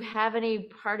 do you have any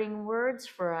parting words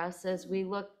for us as we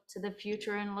look to the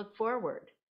future and look forward?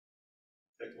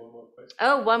 Take one more question.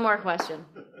 Oh, one more question.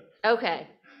 Okay,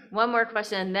 one more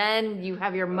question, and then you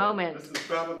have your moment. This is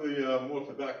probably more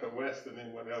for Dr. West than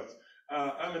anyone else.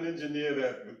 I'm an engineer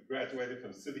that graduated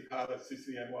from City College,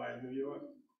 CCNY in New York.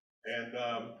 And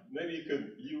maybe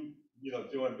you know,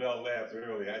 join Bell Labs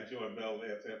early. I joined Bell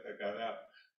Labs after I got out.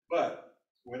 But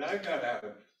when I got out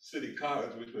of City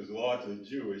College, which was largely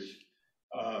Jewish,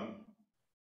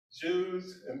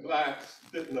 Jews and Blacks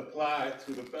didn't apply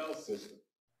to the Bell system.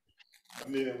 I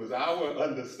mean, it was our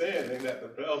understanding that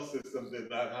the Bell system did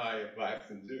not hire Blacks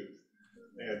and Jews.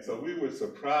 And so we were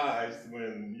surprised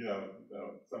when, you know,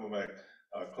 some of my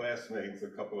classmates, a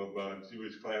couple of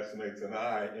Jewish classmates and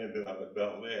I ended up at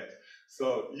Bell Labs.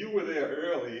 So you were there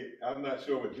early. I'm not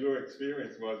sure what your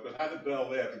experience was, but how did Bell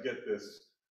Labs get this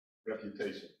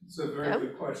reputation? It's a very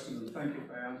good question, and thank you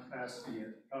for asking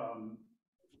it.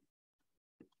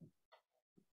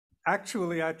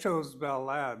 Actually, I chose Bell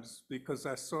Labs because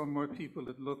I saw more people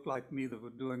that looked like me that were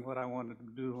doing what I wanted to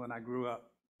do when I grew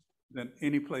up than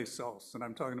any place else. And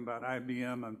I'm talking about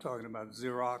IBM, I'm talking about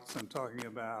Xerox, I'm talking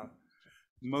about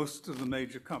most of the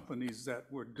major companies that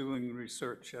were doing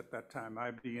research at that time,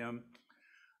 IBM.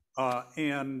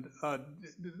 And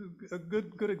a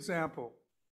good example,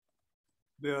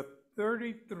 there are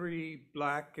 33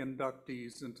 Black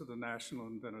inductees into the National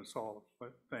Inventors Hall of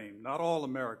Fame. Not all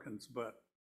Americans, but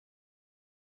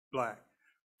Black.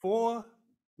 4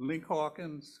 Link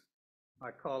Hawkins, my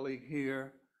colleague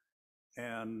here,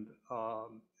 and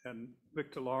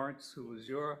Victor Lawrence, who was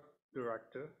your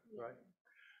director, right?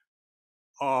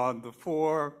 Are the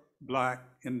 4 Black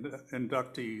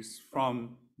inductees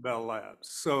from Bell Labs.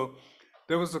 So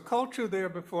there was a culture there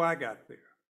before I got there.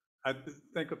 I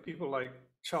think of people like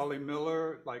Charlie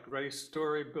Miller, like Ray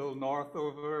Story, Bill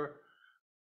Northover,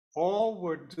 all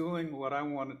were doing what I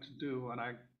wanted to do when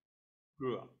I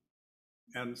grew up.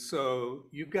 And so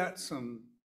you got some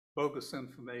bogus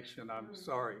information, I'm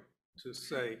sorry to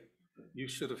say. You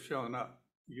should have shown up.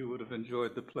 You would have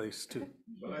enjoyed the place too.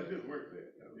 Well, I did work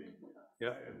there. I mean, yeah.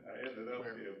 I ended up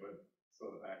there, but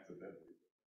sort of accidentally.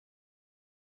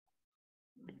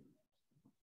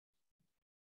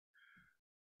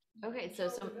 Okay, so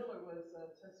some, Miller was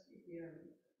a Tuskegee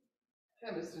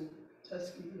chemist in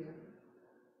Tuskegee.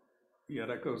 Yeah,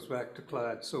 that goes back to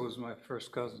Clyde. So was my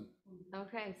first cousin.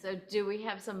 okay, so do we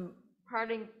have some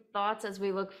parting thoughts as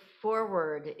we look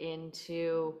forward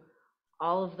into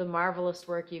all of the marvelous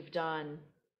work you've done?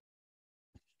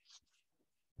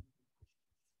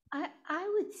 I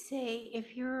would say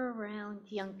if you're around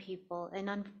young people, and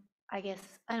I guess,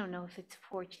 I don't know if it's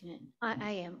fortunate.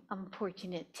 I'm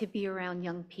fortunate to be around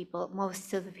young people.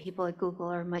 Most of the people at Google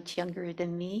are much younger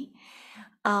than me.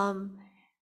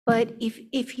 But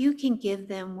if you can give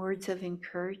them words of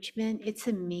encouragement, it's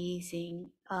amazing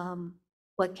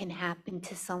what can happen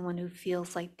to someone who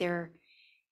feels like they're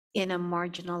in a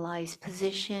marginalized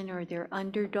position or they're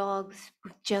underdogs.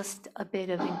 With just a bit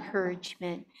of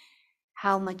encouragement,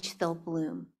 how much they'll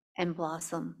bloom and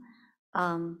blossom.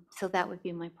 So that would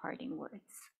be my parting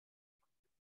words.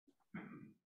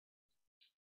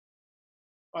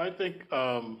 I think,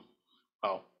 a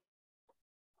lot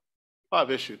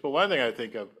of issues, but one thing I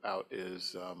think about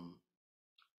is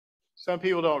some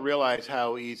people don't realize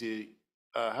how easy,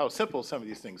 how simple some of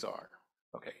these things are.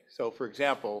 Okay, so for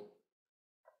example,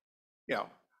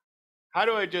 how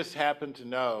do I just happen to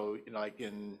know, like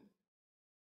in,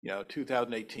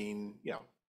 2018,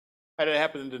 how did I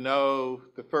happen to know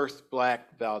the first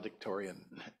Black valedictorian,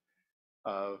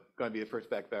 going to be the first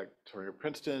Black valedictorian of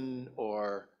Princeton,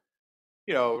 or,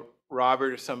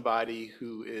 Robert or somebody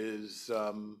who is,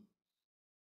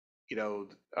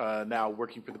 now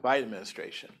working for the Biden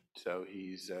administration. So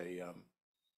he's a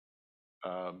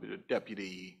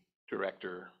deputy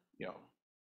director,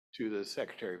 to the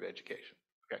Secretary of Education.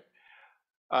 Okay.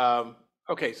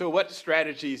 Okay, so what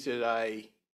strategies did I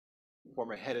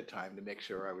form ahead of time to make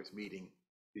sure I was meeting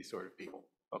these sort of people?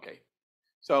 Okay,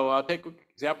 so I'll take an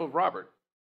example of Robert.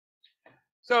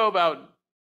 So about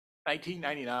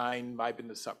 1999, might have been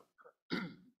the summer.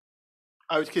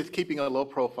 I was just keeping a low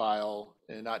profile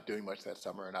and not doing much that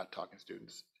summer and not talking to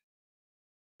students.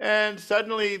 And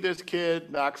suddenly this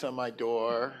kid knocks on my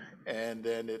door, and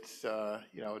then it's,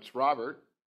 it's Robert,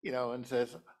 and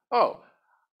says, "Oh,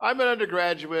 I'm an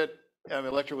undergraduate, I'm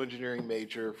an electrical engineering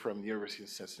major from the University of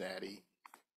Cincinnati.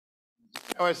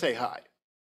 I want to say hi."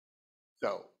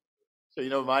 So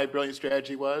my brilliant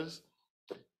strategy was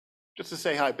just to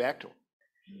say hi back to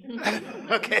him.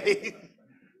 Okay,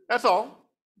 that's all.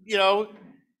 You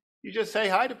just say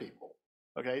hi to people.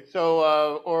 Okay,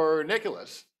 so, or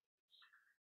Nicholas.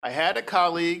 I had a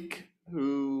colleague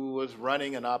who was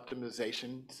running an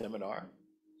optimization seminar.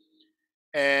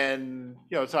 And,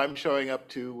 so I'm showing up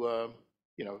to,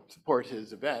 support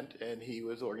his event, and he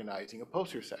was organizing a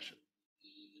poster session.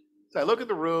 So I look at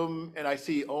the room and I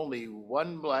see only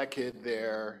one Black kid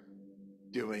there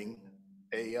doing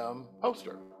a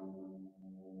poster.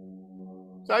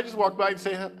 So I just walked by and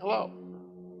say hello.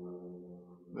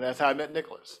 And that's how I met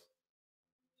Nicholas.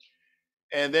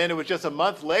 And then it was just a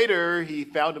month later, he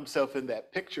found himself in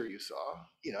that picture you saw,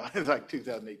 it was like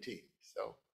 2018.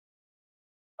 So,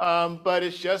 but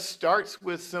it just starts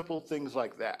with simple things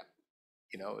like that.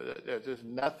 There's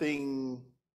nothing,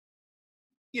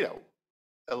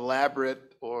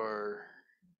 elaborate or,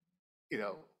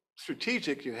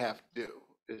 strategic you have to do.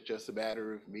 It's just a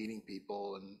matter of meeting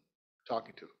people and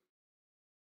talking to them.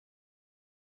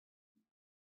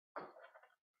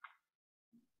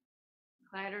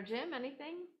 Clyde or Jim,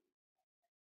 anything?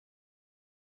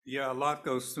 Yeah, a lot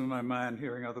goes through my mind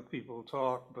hearing other people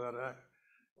talk, but I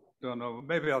don't know.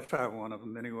 Maybe I'll try one of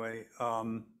them anyway.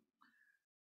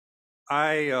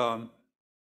 I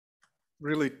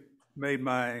really made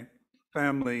my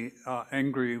family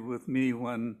angry with me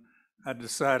when I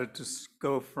decided to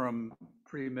go from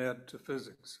pre-med to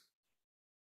physics.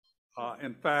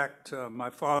 In fact, my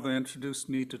father introduced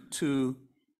me to 2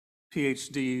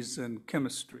 PhDs in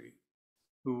chemistry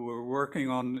who were working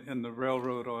in the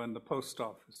railroad or in the post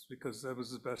office because that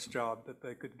was the best job that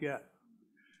they could get.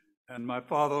 And my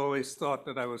father always thought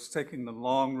that I was taking the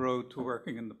long road to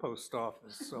working in the post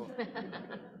office. So,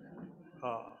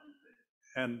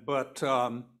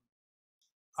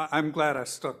 I'm glad I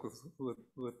stuck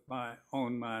with my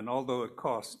own mind, although it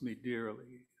cost me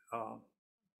dearly,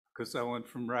 because I went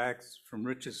from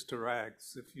riches to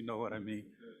rags, if you know what I mean.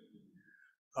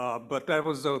 But that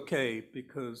was okay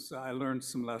because I learned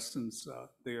some lessons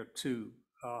there too.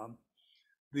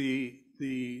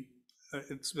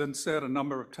 It's been said a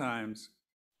number of times,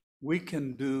 we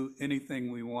can do anything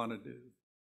we want to do,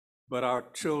 but our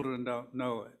children don't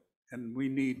know it. And we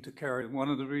need to carry, one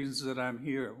of the reasons that I'm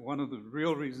here, one of the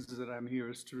real reasons that I'm here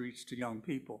is to reach to young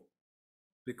people,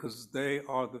 because they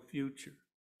are the future.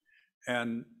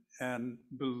 And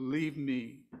believe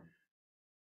me,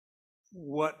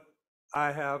 what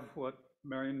I have, what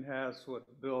Marion has, what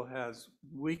Bill has,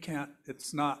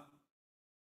 it's not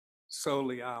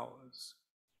solely ours.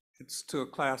 It's to a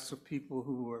class of people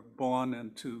who were born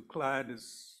into, Clyde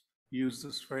has used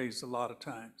this phrase a lot of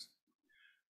times,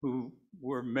 who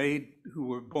were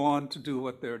born to do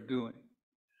what they're doing.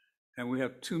 And we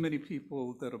have too many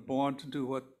people that are born to do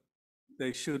what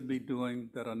they should be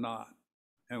doing that are not.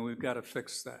 And we've got to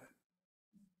fix that.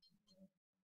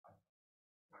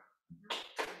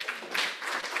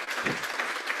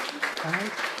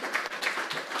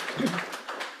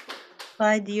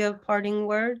 Clyde, do you have parting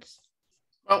words?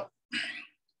 Well,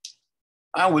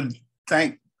 I would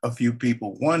thank a few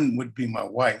people. One would be my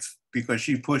wife, because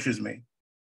she pushes me.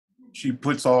 She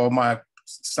puts all my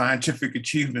scientific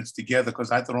achievements together, because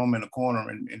I throw them in a corner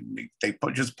and they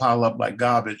just pile up like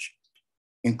garbage,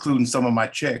 including some of my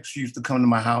checks. She used to come to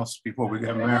my house before we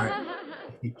got married.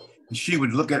 She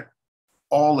would look at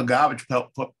all the garbage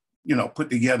put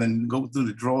together and go through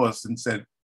the drawers and said,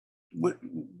 what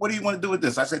do you want to do with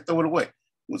this? I said, throw it away. It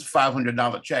was a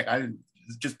 $500 check. I didn't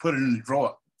just put it in the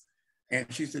drawer. And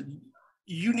she said,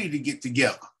 you need to get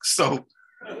together. So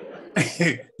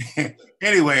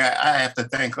anyway, I have to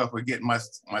thank her for getting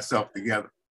myself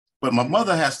together. But my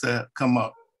mother has to come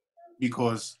up,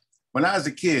 because when I was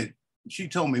a kid, she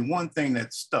told me one thing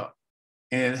that stuck,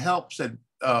 and it helps at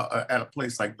a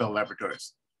place like Bell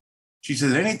Laboratories. She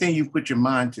said, anything you put your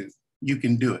mind to, you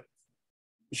can do it.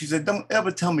 She said, don't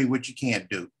ever tell me what you can't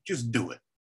do, just do it.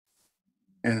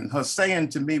 And her saying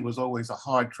to me was always, a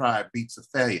hard try beats a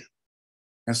failure.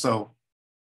 And so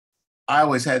I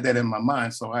always had that in my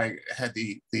mind. So I had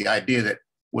the idea that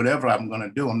whatever I'm going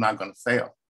to do, I'm not going to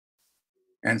fail.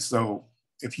 And so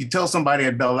if you tell somebody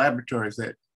at Bell Laboratories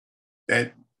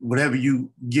that whatever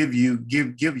you give you,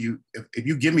 if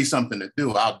you give me something to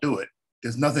do, I'll do it.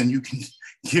 There's nothing you can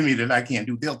give me that I can't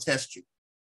do. They'll test you.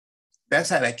 That's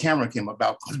how that camera came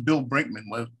about, because Bill Brinkman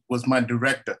was my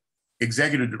director,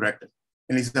 executive director.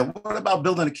 And he said, what about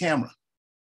building a camera?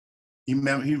 He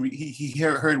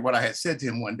heard what I had said to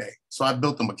him one day. So I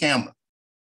built him a camera.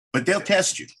 But they'll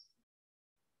test you.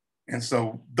 And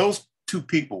so those two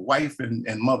people, wife and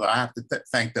mother, I have to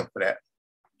thank them for that.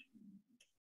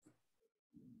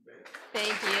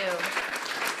 Thank you.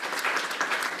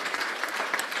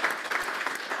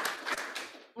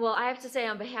 Well, I have to say,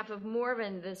 on behalf of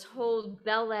Morven, this whole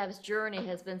Bell Labs journey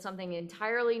has been something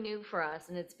entirely new for us,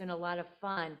 and it's been a lot of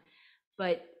fun.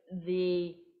 But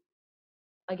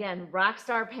again,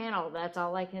 rockstar panel, that's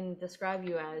all I can describe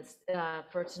you as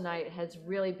for tonight, has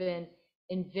really been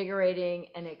invigorating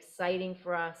and exciting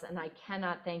for us. And I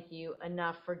cannot thank you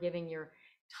enough for giving your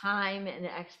time and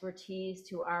expertise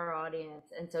to our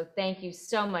audience. And so thank you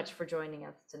so much for joining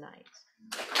us tonight.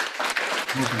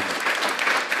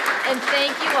 And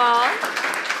thank you all.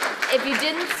 If you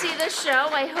didn't see the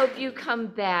show, I hope you come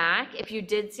back. If you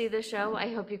did see the show,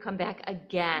 I hope you come back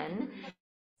again.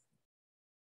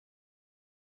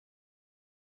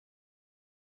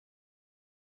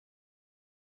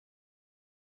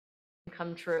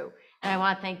 Come true. And I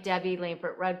want to thank Debbie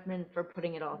Lampert-Rudman for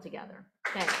putting it all together.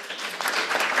 Thanks.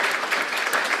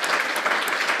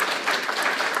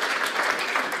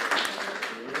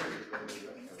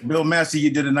 Bill Massey, you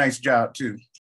did a nice job too.